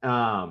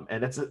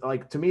 And that's,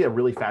 like, to me, a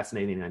really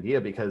fascinating idea,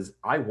 because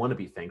I want to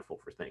be thankful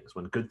for things.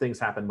 When good things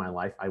happen in my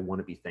life, I want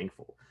to be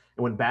thankful.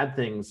 And when bad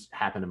things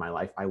happen in my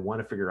life, I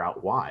want to figure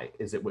out why.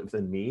 Is it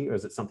within me, or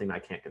is it something I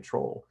can't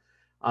control?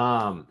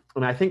 And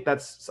I think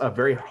that's a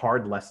very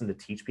hard lesson to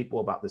teach people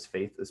about this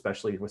faith,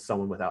 especially with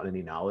someone without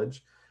any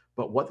knowledge.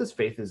 But what this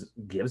faith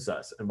gives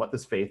us, and what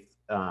this faith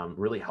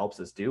really helps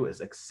us do,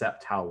 is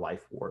accept how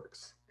life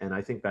works. And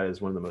I think that is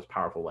one of the most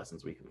powerful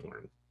lessons we can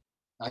learn.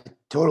 I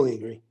totally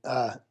agree.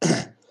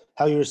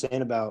 How you were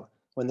saying about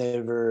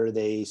whenever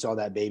they saw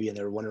that baby and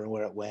they were wondering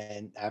where it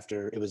went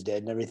after it was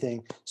dead and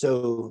everything.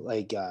 So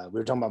like we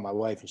were talking about my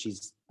wife, and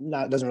she's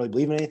doesn't really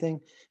believe in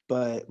anything.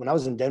 But when I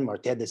was in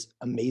Denmark, they had this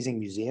amazing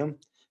museum,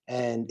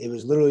 and it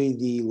was literally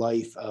the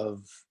life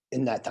of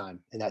in that time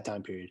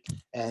period.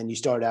 And you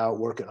start out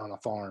working on a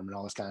farm and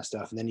all this kind of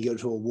stuff, and then you go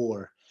to a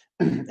war,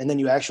 and then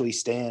you actually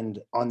stand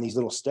on these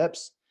little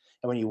steps.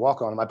 And when you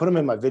walk on them, I put them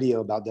in my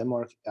video about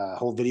Denmark, a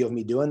whole video of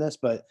me doing this,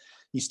 but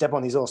you step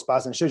on these little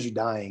spots and it shows you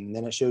dying. And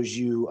then it shows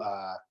you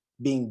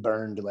being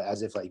burned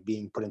as if like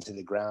being put into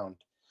the ground.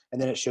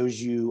 And then it shows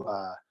you,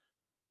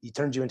 it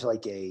turns you into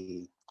like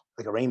a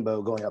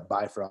rainbow going up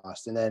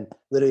Bifrost. And then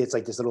literally it's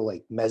like this little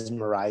like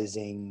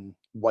mesmerizing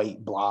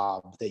white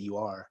blob that you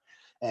are.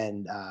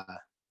 And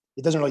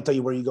it doesn't really tell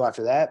you where you go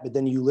after that, but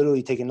then you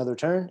literally take another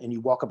turn and you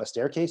walk up a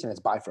staircase and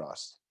it's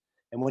Bifrost.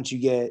 And once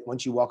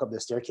you walk up the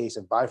staircase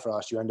of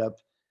Bifrost, you end up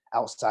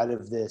outside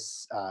of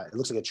this, it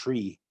looks like a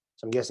tree.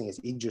 So I'm guessing it's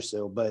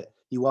Yggdrasil, but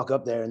you walk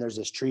up there and there's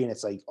this tree, and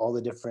it's like all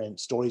the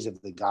different stories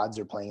of the gods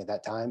are playing at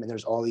that time. And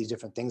there's all these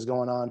different things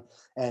going on.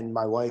 And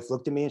my wife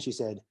looked at me and she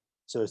said,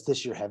 "So is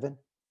this your heaven?"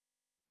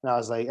 And I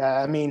was like,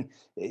 I mean,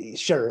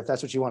 sure, if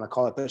that's what you want to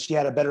call it. But she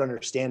had a better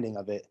understanding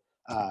of it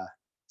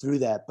through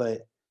that.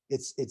 But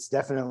it's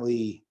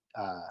definitely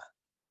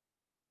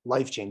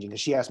life-changing,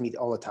 because she asked me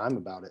all the time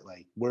about it.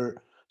 Like,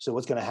 so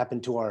what's going to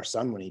happen to our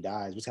son when he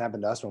dies? What's going to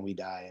happen to us when we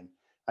die? And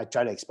I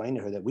try to explain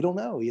to her that we don't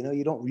know.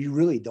 You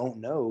really don't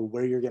know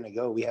where you're going to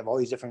go. We have all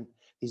these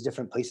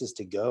different places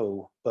to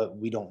go, but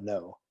we don't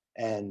know.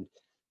 And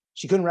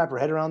she couldn't wrap her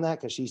head around that,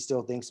 because she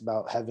still thinks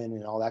about heaven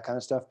and all that kind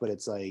of stuff. But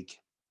it's like,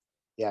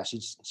 yeah,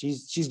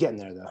 she's getting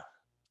there though.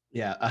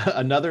 Yeah,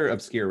 another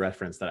obscure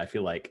reference that I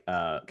feel like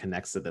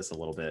connects to this a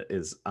little bit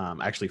is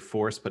actually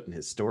Forrest put in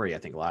his story, I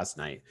think last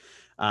night.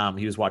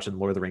 He was watching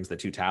Lord of the Rings, The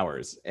Two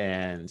Towers,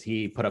 and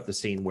he put up the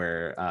scene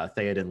where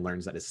Theoden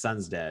learns that his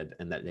son's dead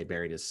and that they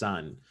buried his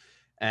son.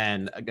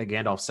 And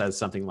Gandalf says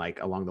something like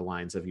along the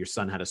lines of, "Your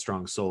son had a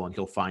strong soul and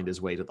he'll find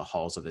his way to the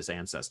halls of his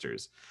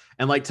ancestors."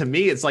 And like, to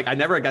me, it's like,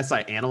 I guess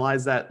I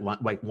analyzed that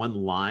like one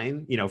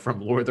line,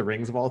 from Lord of the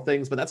Rings of all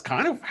things, but that's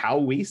kind of how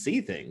we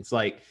see things.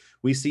 Like,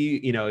 we see,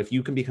 if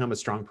you can become a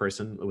strong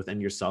person within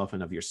yourself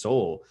and of your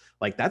soul,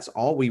 like, that's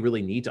all we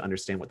really need to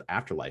understand what the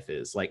afterlife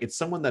is. Like, it's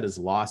someone that is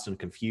lost and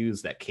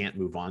confused that can't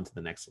move on to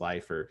the next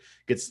life or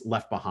gets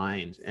left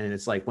behind. And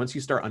it's like, once you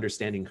start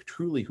understanding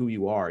truly who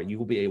you are, you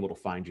will be able to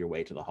find your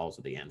way to the halls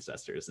of the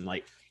ancestors. And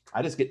like,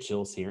 I just get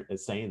chills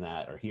saying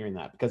that or hearing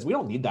that, because we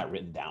don't need that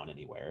written down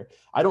anywhere.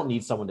 I don't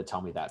need someone to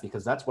tell me that,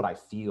 because that's what I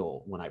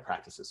feel when I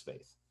practice this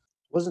faith.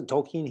 Wasn't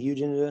Tolkien huge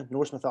into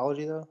Norse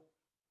mythology though?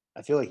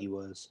 I feel like he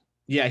was.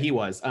 Yeah, he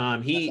was.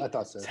 I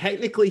thought so.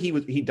 Technically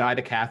he died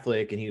a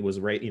Catholic, and he was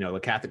a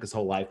Catholic his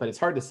whole life, but it's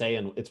hard to say.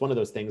 And it's one of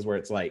those things where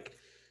it's like,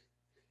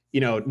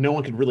 no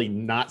one could really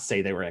not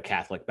say they were a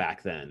Catholic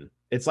back then.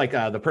 It's like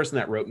the person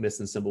that wrote Myths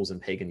and Symbols in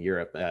Pagan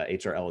Europe,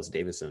 H.R. Ellis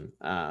Davison.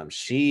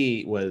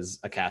 She was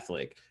a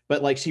Catholic,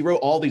 but like, she wrote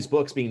all these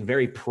books being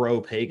very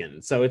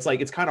pro-pagan. So it's like,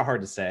 it's kind of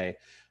hard to say.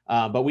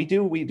 But we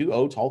do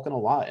owe Tolkien a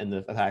lot in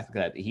the fact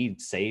that he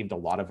saved a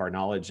lot of our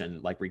knowledge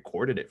and like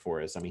recorded it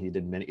for us. I mean, he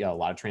did a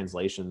lot of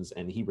translations,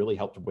 and he really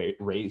helped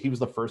he was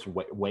the first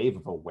wave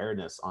of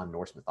awareness on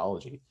Norse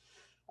mythology.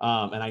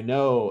 And I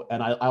know,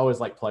 and I always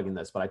like plugging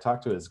this, but I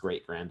talk to his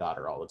great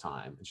granddaughter all the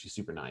time, and she's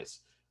super nice.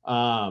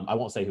 I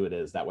won't say who it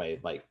is, that way,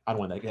 like, I don't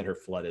want to get her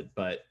flooded,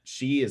 but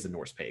she is a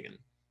Norse pagan,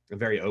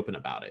 very open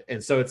about it.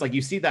 And so it's like,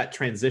 you see that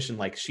transition,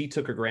 like, she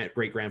took her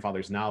great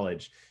grandfather's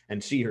knowledge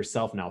and she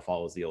herself now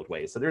follows the old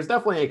ways. So there's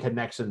definitely a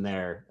connection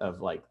there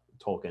of like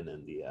Tolkien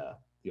and the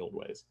old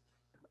ways.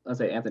 I'll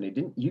say, Anthony,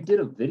 you did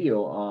a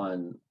video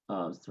on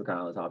since we're kind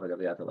of on the topic of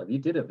the afterlife, you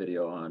did a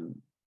video on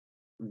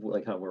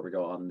like where we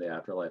go on the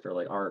afterlife, or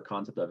like our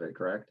concept of it,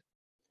 correct?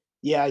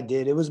 Yeah, I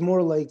did. It was more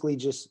or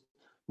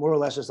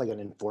less just like an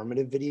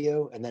informative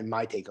video, and then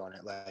my take on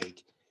it.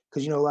 Like,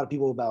 because, you know, a lot of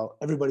people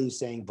everybody's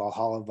saying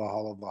Valhalla,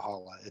 Valhalla,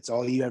 Valhalla. It's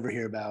all you ever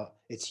hear about.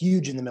 It's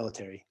huge in the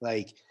military.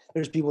 Like,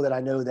 there's people that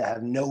I know that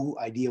have no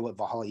idea what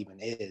Valhalla even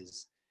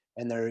is.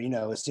 And they're, you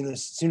know, as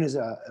soon as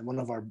one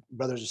of our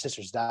brothers or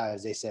sisters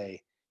dies, they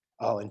say,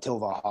 oh, until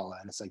Valhalla.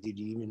 And it's like, dude,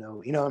 do you even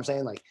know, you know what I'm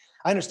saying? Like,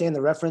 I understand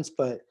the reference,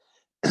 but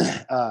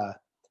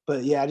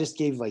yeah, I just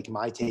gave like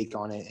my take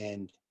on it,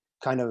 and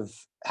kind of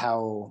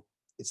how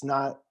it's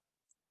not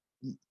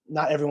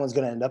everyone's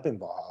going to end up in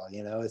Valhalla,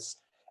 you know.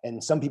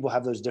 And some people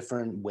have those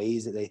different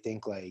ways that they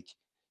think, like,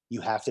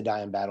 you have to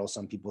die in battle.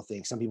 Some people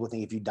think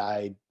if you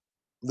died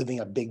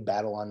living a big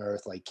battle on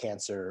earth, like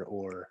cancer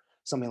or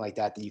something like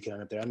that, that you can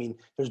end up there. I mean,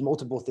 there's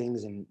multiple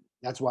things, and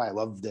that's why I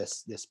love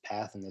this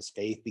path and this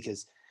faith,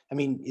 because I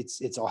mean,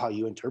 it's all how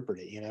you interpret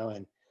it, you know.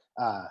 And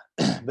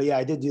but yeah,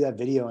 I did do that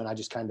video, and I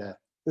just kind of,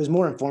 it was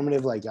more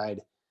informative. Like, I'd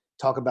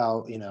talk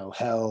about, you know,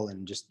 hell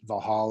and just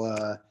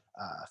Valhalla,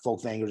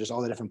 Folkvanger, just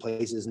all the different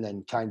places, and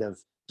then kind of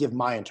give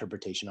my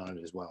interpretation on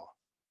it as well.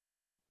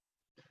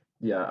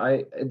 Yeah,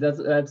 like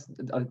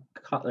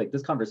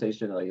this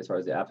conversation, like as far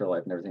as the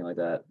afterlife and everything like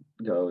that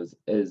goes,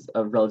 is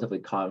a relatively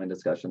common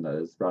discussion that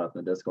is brought up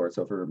in the Discord.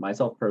 So for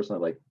myself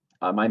personally, like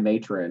my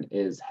matron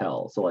is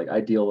hell, so like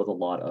I deal with a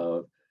lot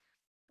of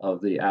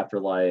the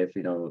afterlife,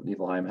 you know,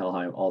 Niflheim,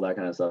 Helheim, all that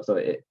kind of stuff. So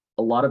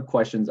a lot of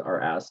questions are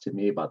asked to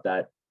me about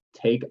that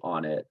take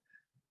on it,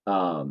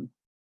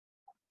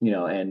 you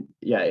know, and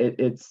yeah,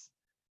 it's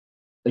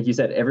like you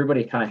said,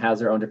 everybody kind of has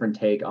their own different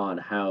take on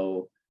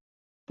how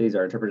these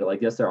are interpreted.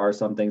 Like, yes, there are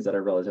some things that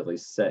are relatively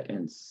set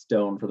in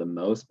stone for the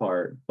most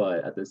part,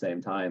 but at the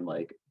same time,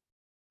 like,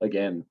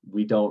 again,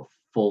 we don't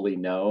fully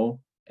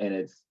know, and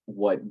it's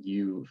what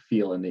you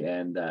feel in the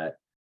end that,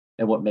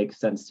 and what makes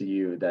sense to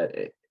you, that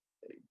it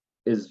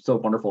is so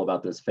wonderful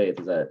about this faith,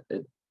 is that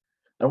I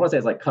don't want to say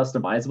it's like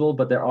customizable,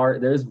 but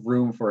there's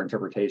room for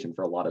interpretation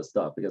for a lot of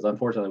stuff, because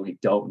unfortunately we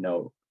don't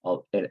know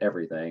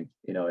everything.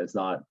 You know, it's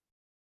not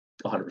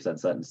 100%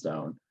 set in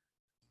stone.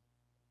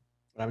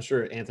 But I'm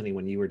sure, Anthony,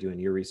 when you were doing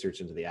your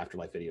research into the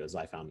afterlife videos,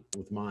 I found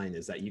with mine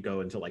is that you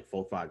go into like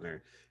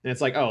Folkvagner, and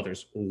it's like, oh,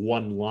 there's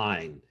one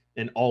line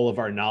in all of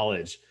our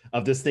knowledge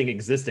of this thing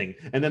existing.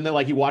 And then they're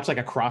like, you watch like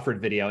a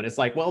Crawford video, and it's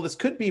like, well, this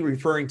could be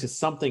referring to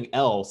something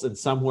else and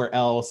somewhere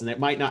else, and it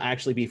might not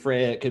actually be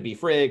Frigg, it could be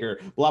Frigg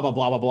or blah, blah,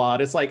 blah, blah, blah.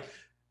 And it's like,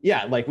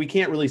 yeah, like we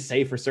can't really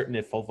say for certain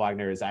if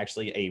Folkvagner is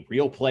actually a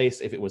real place,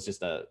 if it was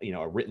just a, you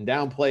know, a written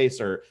down place,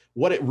 or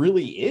what it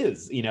really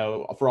is. You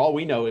know, for all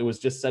we know, it was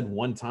just said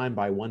one time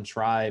by one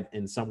tribe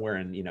in somewhere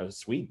in, you know,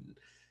 Sweden.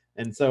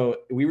 And so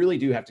we really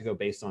do have to go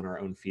based on our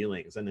own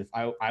feelings. And if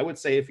I would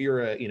say, if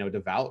you're a, you know,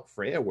 devout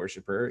Freya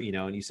worshiper, you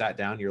know, and you sat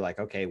down, you're like,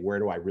 okay, where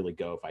do I really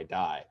go if I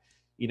die?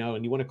 You know,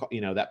 and you want to call,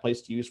 you know, that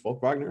place to use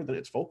Folkvagner, then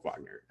it's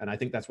Folkvagner. And I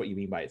think that's what you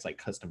mean by it's like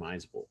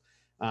customizable.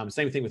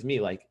 Same thing with me.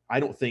 Like, I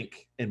don't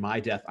think in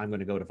my death I'm going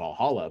to go to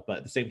Valhalla, but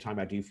at the same time,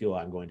 I do feel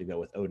I'm going to go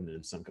with Odin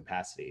in some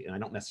capacity, and I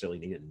don't necessarily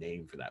need a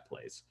name for that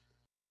place.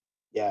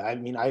 Yeah, I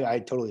mean, I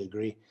totally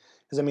agree,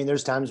 because I mean,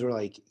 there's times where,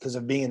 like, because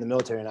of being in the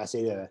military, and I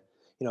say to,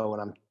 you know, when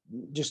I'm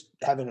just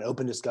having an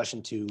open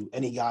discussion to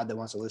any god that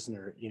wants to listen,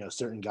 or, you know,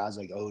 certain gods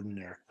like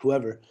Odin or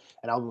whoever,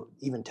 and I'll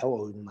even tell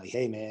Odin, like,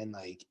 hey man,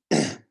 like,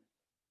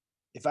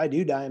 if I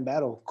do die in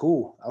battle,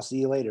 cool, I'll see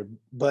you later.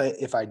 But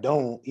if I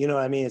don't, you know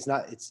what I mean? It's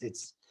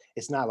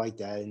not like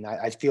that. And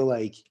I feel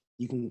like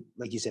you can,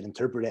 like you said,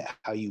 interpret it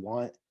how you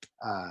want.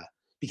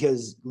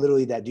 Because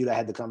literally that dude I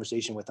had the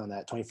conversation with on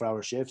that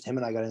 24-hour shift, him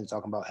and I got into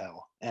talking about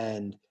hell.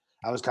 And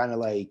I was kind of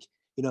like,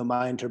 you know,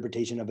 my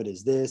interpretation of it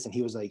is this. And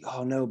he was like,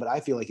 oh no, but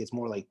I feel like it's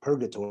more like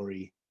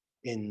purgatory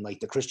in like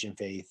the Christian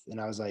faith. And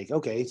I was like,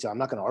 okay, so I'm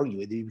not going to argue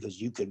with you, because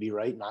you could be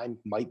right and I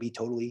might be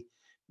totally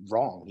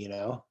wrong, you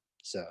know?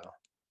 So.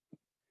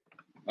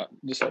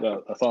 Just had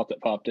a thought that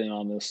popped in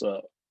on this,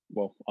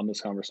 on this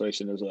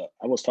conversation.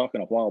 I was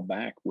talking a while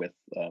back with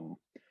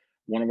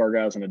one of our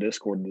guys in the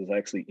Discord that is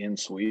actually in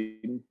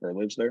Sweden or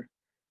lives there,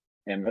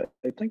 and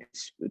I think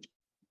it's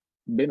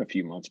been a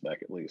few months back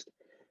at least.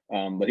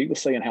 But he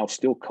was saying how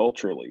still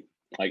culturally,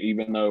 like,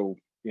 even though,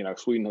 you know,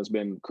 Sweden has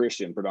been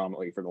Christian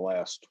predominantly for the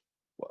last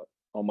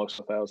almost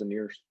 1,000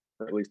 years,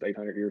 or at least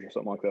 800 years or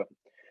something like that,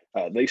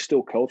 they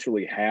still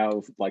culturally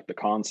have like the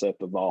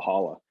concept of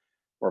Valhalla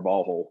or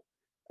Valhall.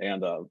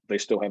 And they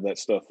still have that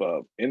stuff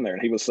in there.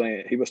 And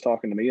he was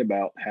talking to me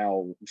about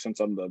how,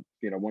 since I'm the,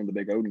 you know, one of the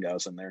big Odin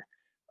guys in there,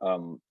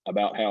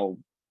 about how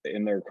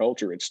in their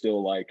culture, it's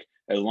still like,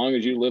 as long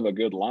as you live a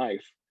good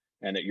life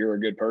and that you're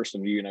a good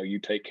person, you know, you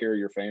take care of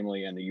your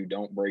family and you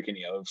don't break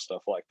any of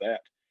stuff like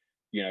that,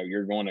 you know,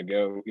 you're going to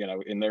go, you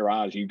know, in their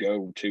eyes, you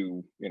go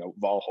to, you know,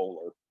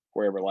 Valhalla or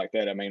wherever like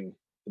that. I mean,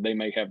 they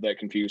may have that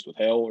confused with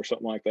hell or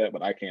something like that,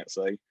 but I can't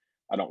say.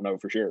 I don't know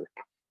for sure.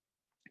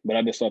 But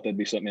I just thought that'd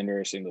be something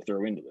interesting to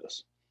throw into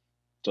this.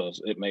 So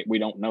we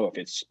don't know if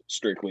it's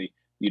strictly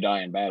you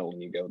die in battle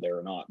and you go there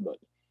or not, but,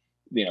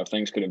 you know,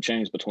 things could have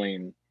changed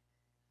between,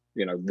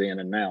 you know, then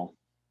and now.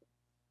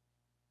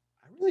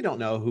 I really don't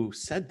know who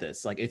said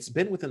this. Like, it's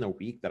been within a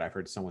week that I've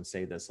heard someone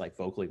say this, like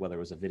vocally, whether it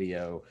was a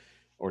video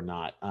or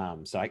not.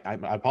 So I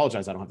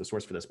apologize, I don't have the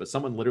source for this, but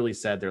someone literally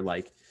said, they're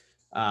like,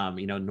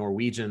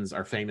 Norwegians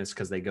are famous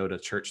because they go to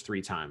church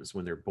 3 times: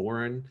 when they're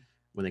born,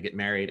 when they get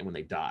married, and when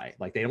they die.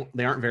 Like they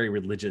aren't very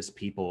religious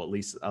people, at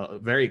least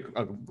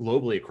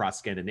globally across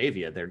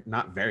Scandinavia. They're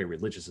not very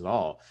religious at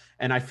all.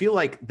 And I feel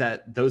like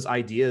that those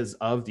ideas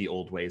of the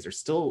old ways are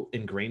still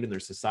ingrained in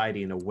their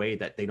society in a way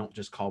that they don't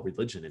just call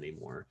religion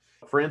anymore.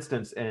 For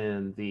instance,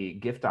 in the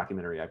gift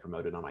documentary I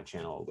promoted on my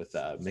channel with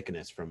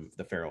Mykonos from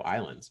the Faroe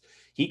Islands,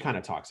 he kind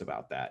of talks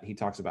about that. He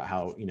talks about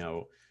how,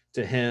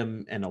 to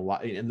him, and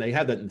they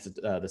have that in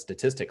the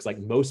statistics, like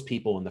most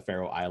people in the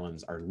Faroe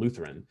Islands are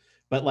Lutheran,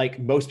 but like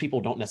most people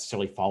don't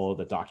necessarily follow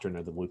the doctrine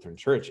of the Lutheran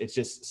Church. It's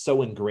just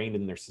so ingrained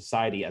in their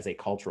society as a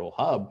cultural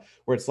hub,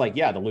 where it's like,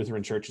 yeah, the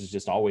Lutheran Church has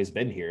just always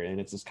been here. And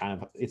it's just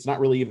it's not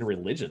really even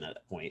religion at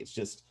that point. It's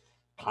just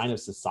kind of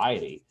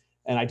society.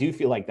 And I do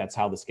feel like that's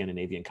how the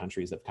Scandinavian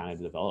countries have kind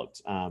of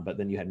developed. But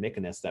then you had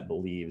Mykonos that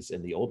believes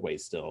in the old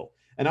ways still.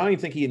 And I don't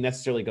even think he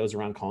necessarily goes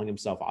around calling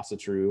himself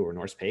Asatru or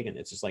Norse pagan.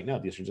 It's just like, no,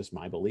 these are just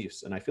my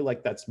beliefs. And I feel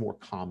like that's more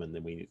common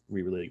than we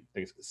really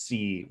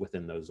see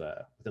within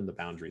within the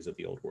boundaries of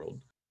the old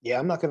world. Yeah,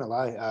 I'm not gonna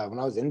lie. When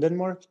I was in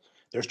Denmark,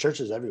 there's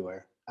churches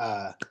everywhere.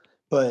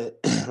 But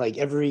like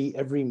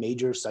every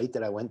major site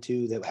that I went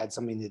to that had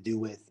something to do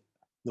with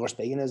Norse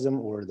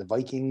paganism or the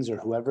Vikings or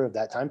whoever of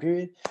that time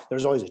period, there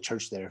was always a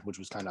church there, which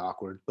was kind of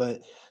awkward.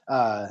 But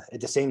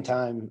at the same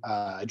time,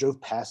 I drove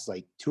past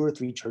like 2 or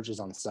 3 churches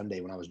on Sunday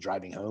when I was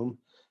driving home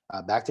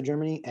back to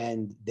Germany,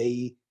 and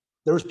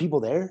there was people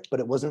there,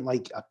 but it wasn't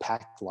like a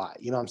packed lot.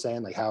 You know what I'm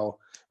saying? Like how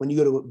when you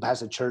go to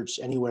past a church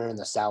anywhere in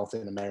the South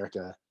in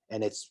America,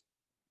 and it's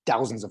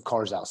thousands of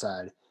cars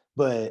outside,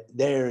 but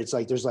there it's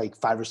like there's like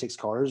 5 or 6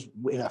 cars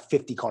in a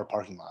 50-car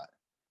parking lot.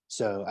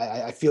 So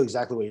I feel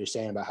exactly what you're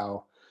saying about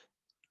how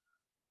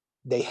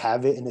they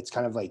have it, and it's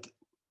kind of like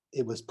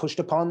it was pushed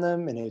upon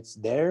them and it's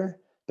there,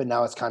 but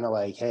now it's kind of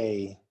like,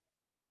 hey,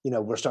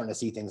 we're starting to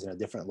see things in a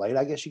different light,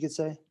 I guess you could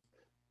say.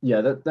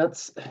 Yeah,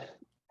 that's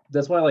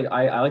why like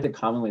I like to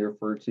commonly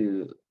refer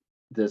to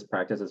this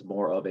practice as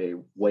more of a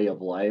way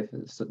of life,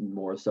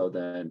 more so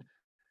than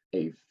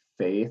a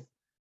faith.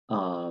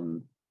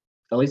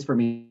 At least for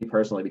me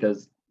personally,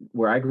 because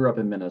where I grew up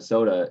in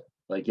Minnesota,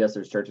 like yes,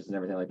 there's churches and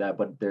everything like that,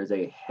 but there's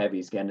a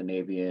heavy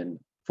Scandinavian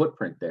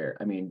footprint there.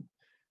 I mean,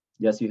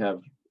 yes, you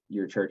have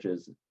your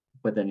churches,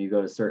 but then you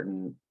go to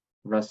certain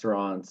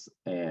restaurants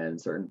and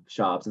certain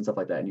shops and stuff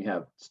like that, and you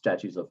have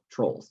statues of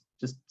trolls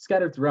just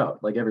scattered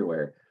throughout, like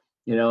everywhere,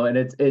 and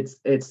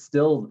it's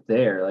still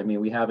there. I mean,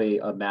 we have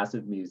a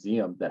massive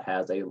museum that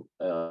has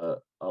a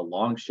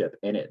long ship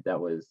in it that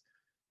was,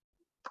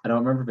 I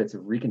don't remember if it's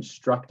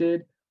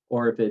reconstructed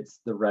or if it's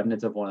the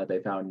remnants of one that they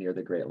found near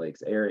the Great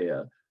Lakes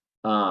area.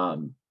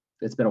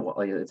 It's been a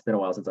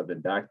while since I've been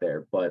back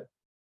there, but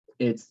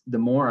it's the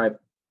more I've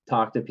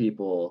talked to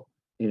people,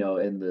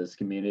 in this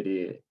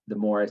community, the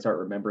more I start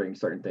remembering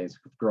certain things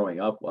growing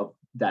up of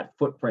that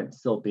footprint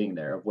still being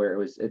there, of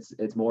where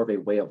it's more of a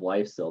way of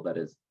life still that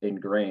is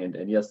ingrained.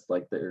 And yes,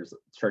 like there's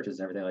churches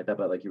and everything like that,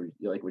 but like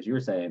what you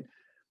were saying,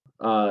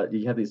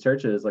 you have these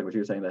churches like what you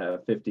were saying that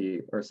have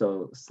 50 or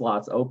so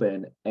slots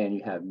open, and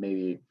you have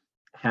maybe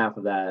half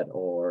of that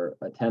or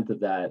a tenth of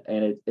that,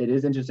 and it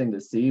is interesting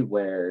to see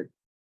where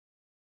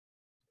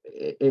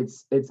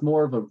it's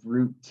more of a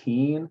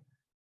routine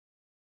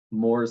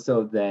more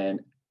so than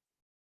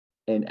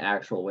an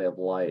actual way of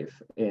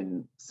life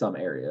in some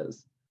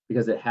areas,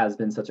 because it has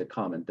been such a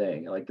common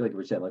thing. Like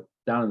we're saying, like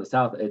down in the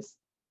South,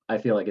 I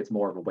feel like it's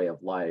more of a way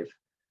of life,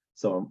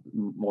 so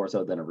more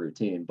so than a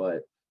routine.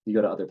 But you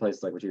go to other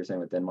places like what you were saying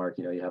with Denmark,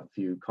 you have a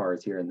few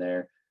cars here and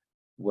there.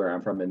 Where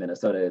I'm from in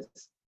Minnesota,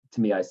 it's,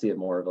 to me, I see it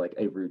more of like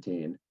a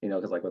routine,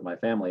 because like with my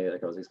family,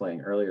 like I was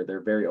explaining earlier,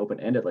 they're very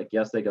open-ended. Like,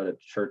 yes, they go to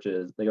church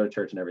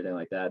and everything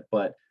like that,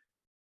 but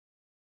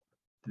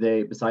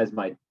besides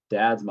my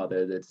dad's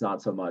mother, it's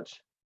not so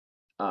much,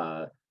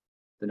 they're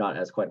not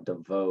as quite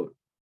devout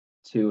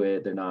to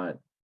it. They're not,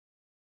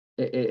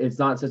 it's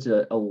not such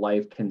a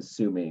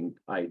life-consuming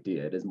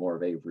idea. It is more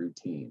of a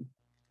routine.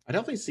 I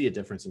definitely see a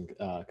difference in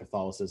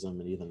Catholicism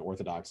and even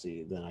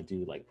Orthodoxy than I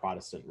do like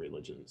Protestant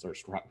religions or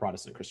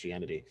Protestant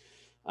Christianity.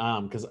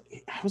 Because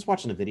I was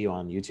watching a video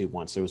on YouTube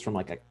once. It was from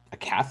like a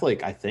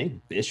Catholic, I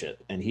think,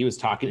 bishop, and he was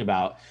talking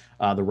about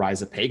the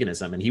rise of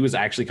paganism, and he was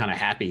actually kind of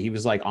happy. He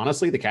was like,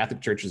 honestly, the Catholic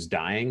Church is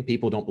dying.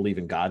 People don't believe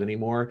in God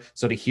anymore.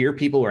 So to hear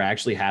people are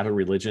actually have a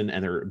religion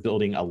and they're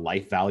building a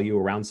life value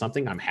around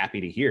something, I'm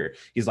happy to hear.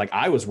 He's like,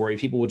 I was worried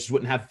people just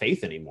wouldn't have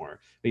faith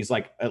anymore. But he's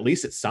like, at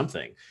least it's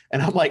something. And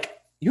I'm like,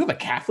 you have a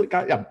Catholic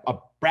guy? A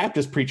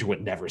Baptist preacher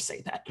would never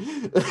say that.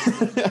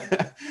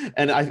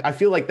 And I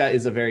feel like that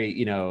is a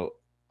very,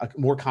 a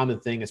more common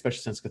thing, especially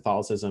since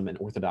Catholicism and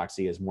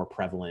Orthodoxy is more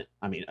prevalent.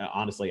 I mean,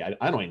 honestly, I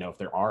don't even know if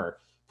there are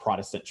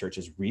Protestant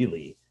churches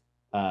really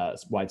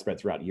widespread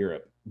throughout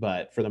Europe,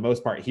 but for the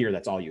most part here,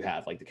 that's all you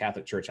have. Like the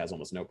Catholic Church has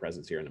almost no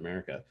presence here in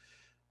America.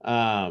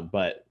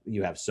 But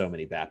you have so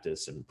many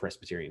Baptist and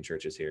Presbyterian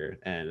churches here,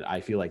 and I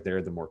feel like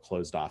they're the more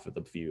closed off of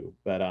the few.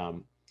 But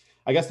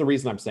I guess the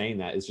reason I'm saying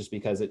that is just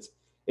because it's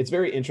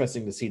very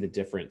interesting to see the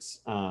difference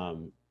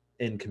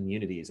in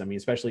communities. I mean,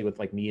 especially with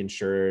like me and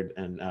Sherd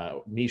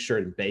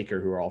and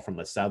Baker, who are all from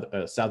the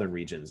southern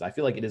regions. I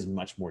feel like it is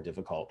much more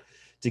difficult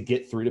to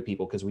get through to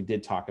people, because we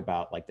did talk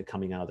about like the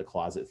coming out of the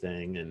closet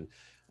thing, and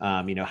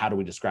how do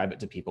we describe it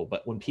to people?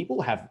 But when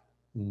people have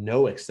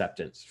no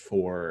acceptance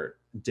for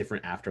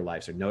different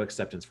afterlives or no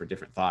acceptance for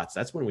different thoughts,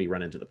 that's when we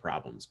run into the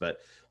problems. But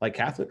like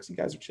Catholics, you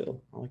guys are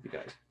chill. I like you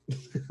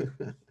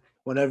guys.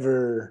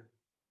 Whenever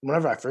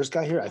I first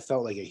got here, I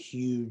felt like a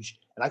huge,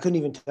 and I couldn't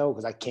even tell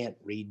because I can't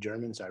read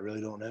German, so I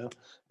really don't know,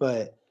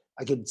 but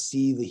I could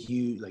see the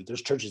huge, like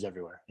there's churches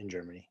everywhere in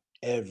Germany,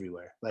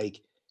 everywhere.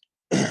 Like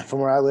from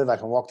where I live, I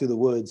can walk through the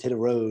woods, hit a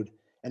road,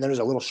 and then there's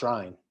a little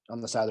shrine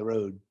on the side of the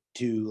road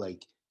to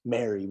like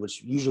Mary,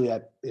 which usually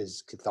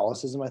is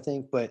Catholicism, I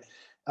think. But,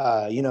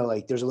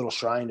 like there's a little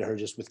shrine to her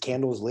just with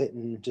candles lit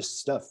and just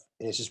stuff.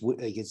 And it's just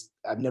like,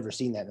 I've never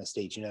seen that in the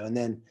States, and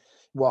then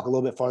walk a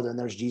little bit farther and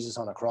there's Jesus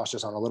on a cross,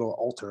 just on a little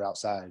altar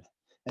outside.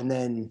 And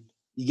then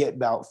you get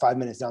about 5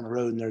 minutes down the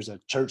road and there's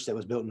a church that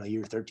was built in the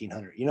year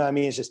 1300. You know what I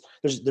mean? It's just,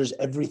 there's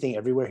everything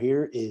everywhere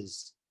here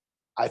is,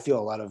 I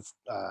feel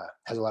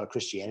has a lot of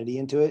Christianity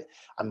into it.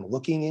 I'm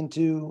looking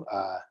into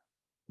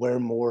where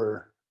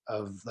more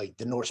of like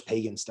the Norse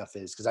pagan stuff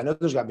is, because I know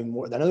there's got to be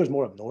more. I know there's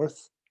more up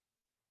north,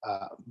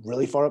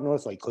 really far up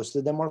north, like close to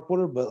the Denmark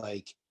border, but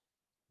like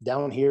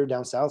down here,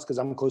 down south, because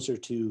I'm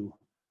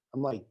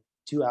like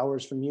 2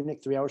 hours from Munich,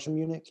 3 hours from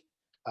Munich,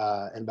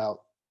 and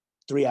about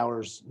 3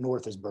 hours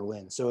north is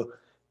Berlin. So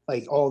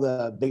like all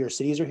the bigger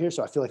cities are here.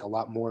 So I feel like a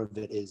lot more of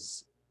it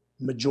is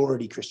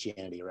majority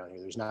Christianity around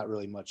here. There's not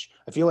really much.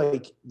 I feel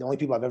like the only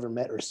people I've ever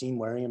met or seen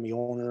wearing a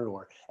Mjolnir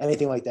or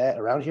anything like that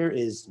around here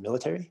is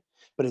military.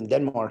 But in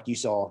Denmark, you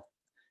saw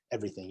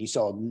everything.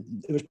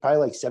 It was probably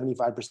like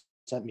 75%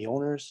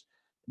 Mjolnirs,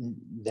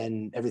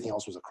 then everything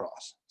else was a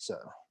cross. So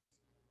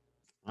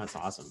that's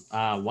awesome.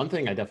 One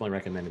thing I definitely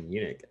recommend in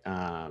Munich,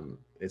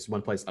 it's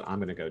one place that I'm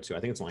going to go to. I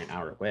think it's only an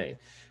hour away.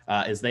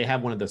 Is they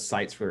have one of those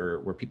sites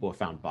where people have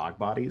found bog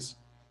bodies.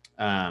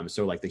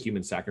 So like the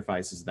human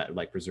sacrifices that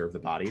like preserve the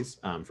bodies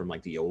from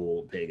like the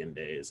old pagan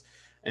days.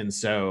 And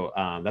so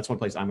that's one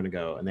place I'm going to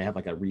go. And they have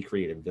like a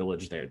recreated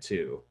village there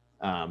too.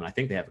 And I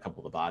think they have a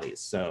couple of the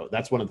bodies. So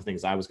that's one of the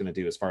things I was going to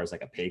do as far as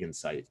like a pagan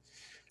site.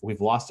 We've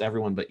lost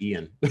everyone but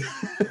Ian.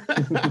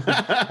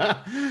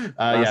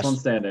 Last one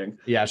standing.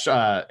 Yeah,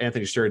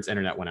 Anthony Sherd's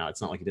internet went out.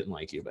 It's not like he didn't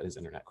like you, but his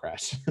internet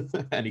crashed.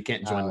 And he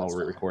can't join while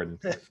we're recording.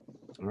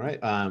 All right.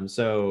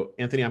 So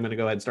Anthony, I'm going to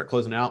go ahead and start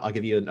closing out. I'll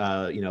give you,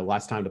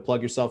 last time to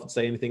plug yourself and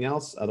say anything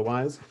else.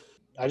 Otherwise,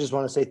 I just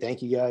want to say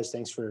thank you guys.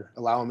 Thanks for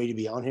allowing me to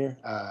be on here.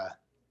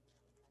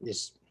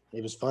 It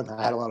was fun.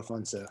 I had a lot of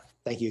fun. So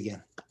thank you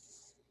again.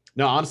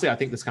 No, honestly, I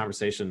think this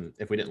conversation,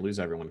 if we didn't lose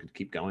everyone, could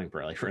keep going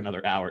probably for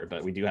another hour,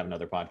 but we do have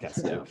another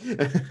podcast too.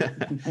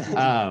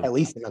 At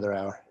least another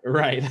hour.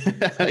 Right.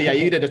 Yeah,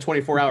 you did a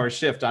 24-hour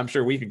shift. I'm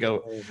sure we could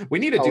go. We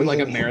need to do like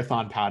a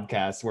marathon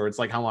podcast where it's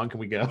like, how long can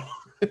we go?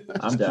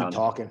 I'm down. Keep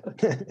talking.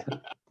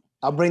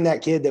 I'll bring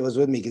that kid that was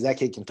with me because that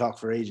kid can talk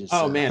for ages.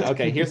 Oh, man.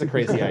 Okay, here's a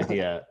crazy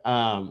idea.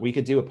 We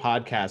could do a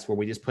podcast where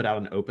we just put out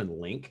an open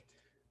link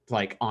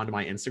like onto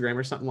my Instagram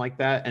or something like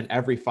that. And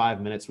every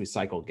 5 minutes we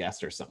cycle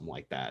guests or something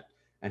like that.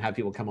 And have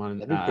people come on.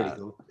 That'd be pretty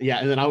cool. Yeah,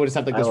 and then I would just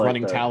have like this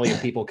running tally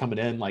of people coming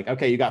in, like,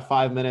 okay, you got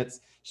 5 minutes,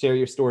 share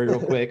your story real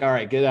quick. All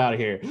right, get out of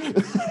here.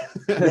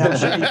 Yeah,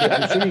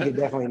 I'm sure you could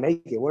definitely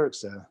make it work.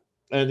 So.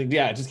 And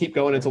yeah, just keep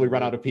going until we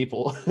run out of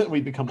people. We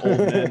become old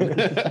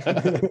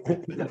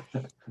men.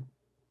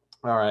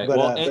 All right.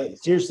 But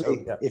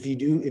seriously, if you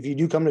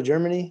do come to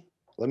Germany,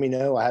 let me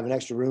know. I have an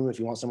extra room if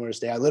you want somewhere to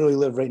stay. I literally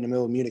live right in the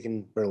middle of Munich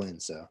and Berlin.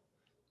 So.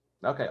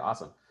 Okay,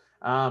 awesome.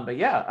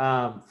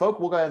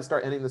 Folk, we'll go ahead and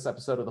start ending this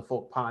episode of the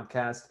Folk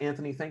Podcast.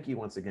 Anthony, thank you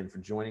once again for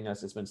joining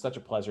us. It's been such a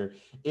pleasure.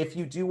 If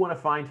you do want to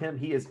find him,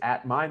 he is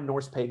at My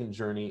Norse Pagan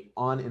Journey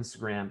on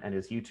Instagram, and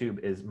his YouTube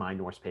is My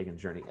Norse Pagan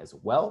Journey as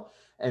well.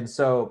 And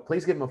so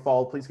please give him a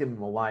follow. Please give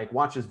him a like.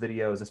 Watch his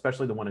videos,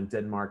 especially the one in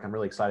Denmark. I'm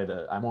really excited.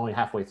 I'm only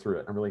halfway through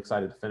it. I'm really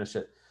excited to finish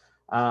it.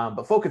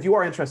 But folk, if you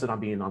are interested on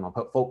being on the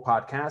Folk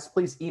Podcast,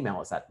 please email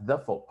us at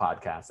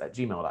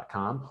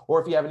thefolkpodcast@gmail.com. Or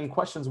if you have any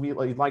questions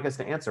you'd like us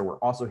to answer, we're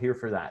also here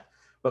for that.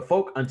 But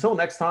folk, until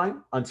next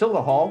time, until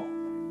the hall,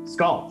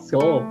 skull.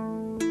 Skull.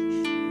 Give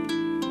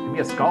me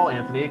a skull,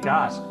 Anthony.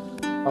 Gosh.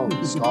 Oh,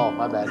 skull.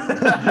 My bad.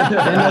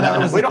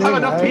 We don't have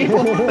enough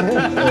people.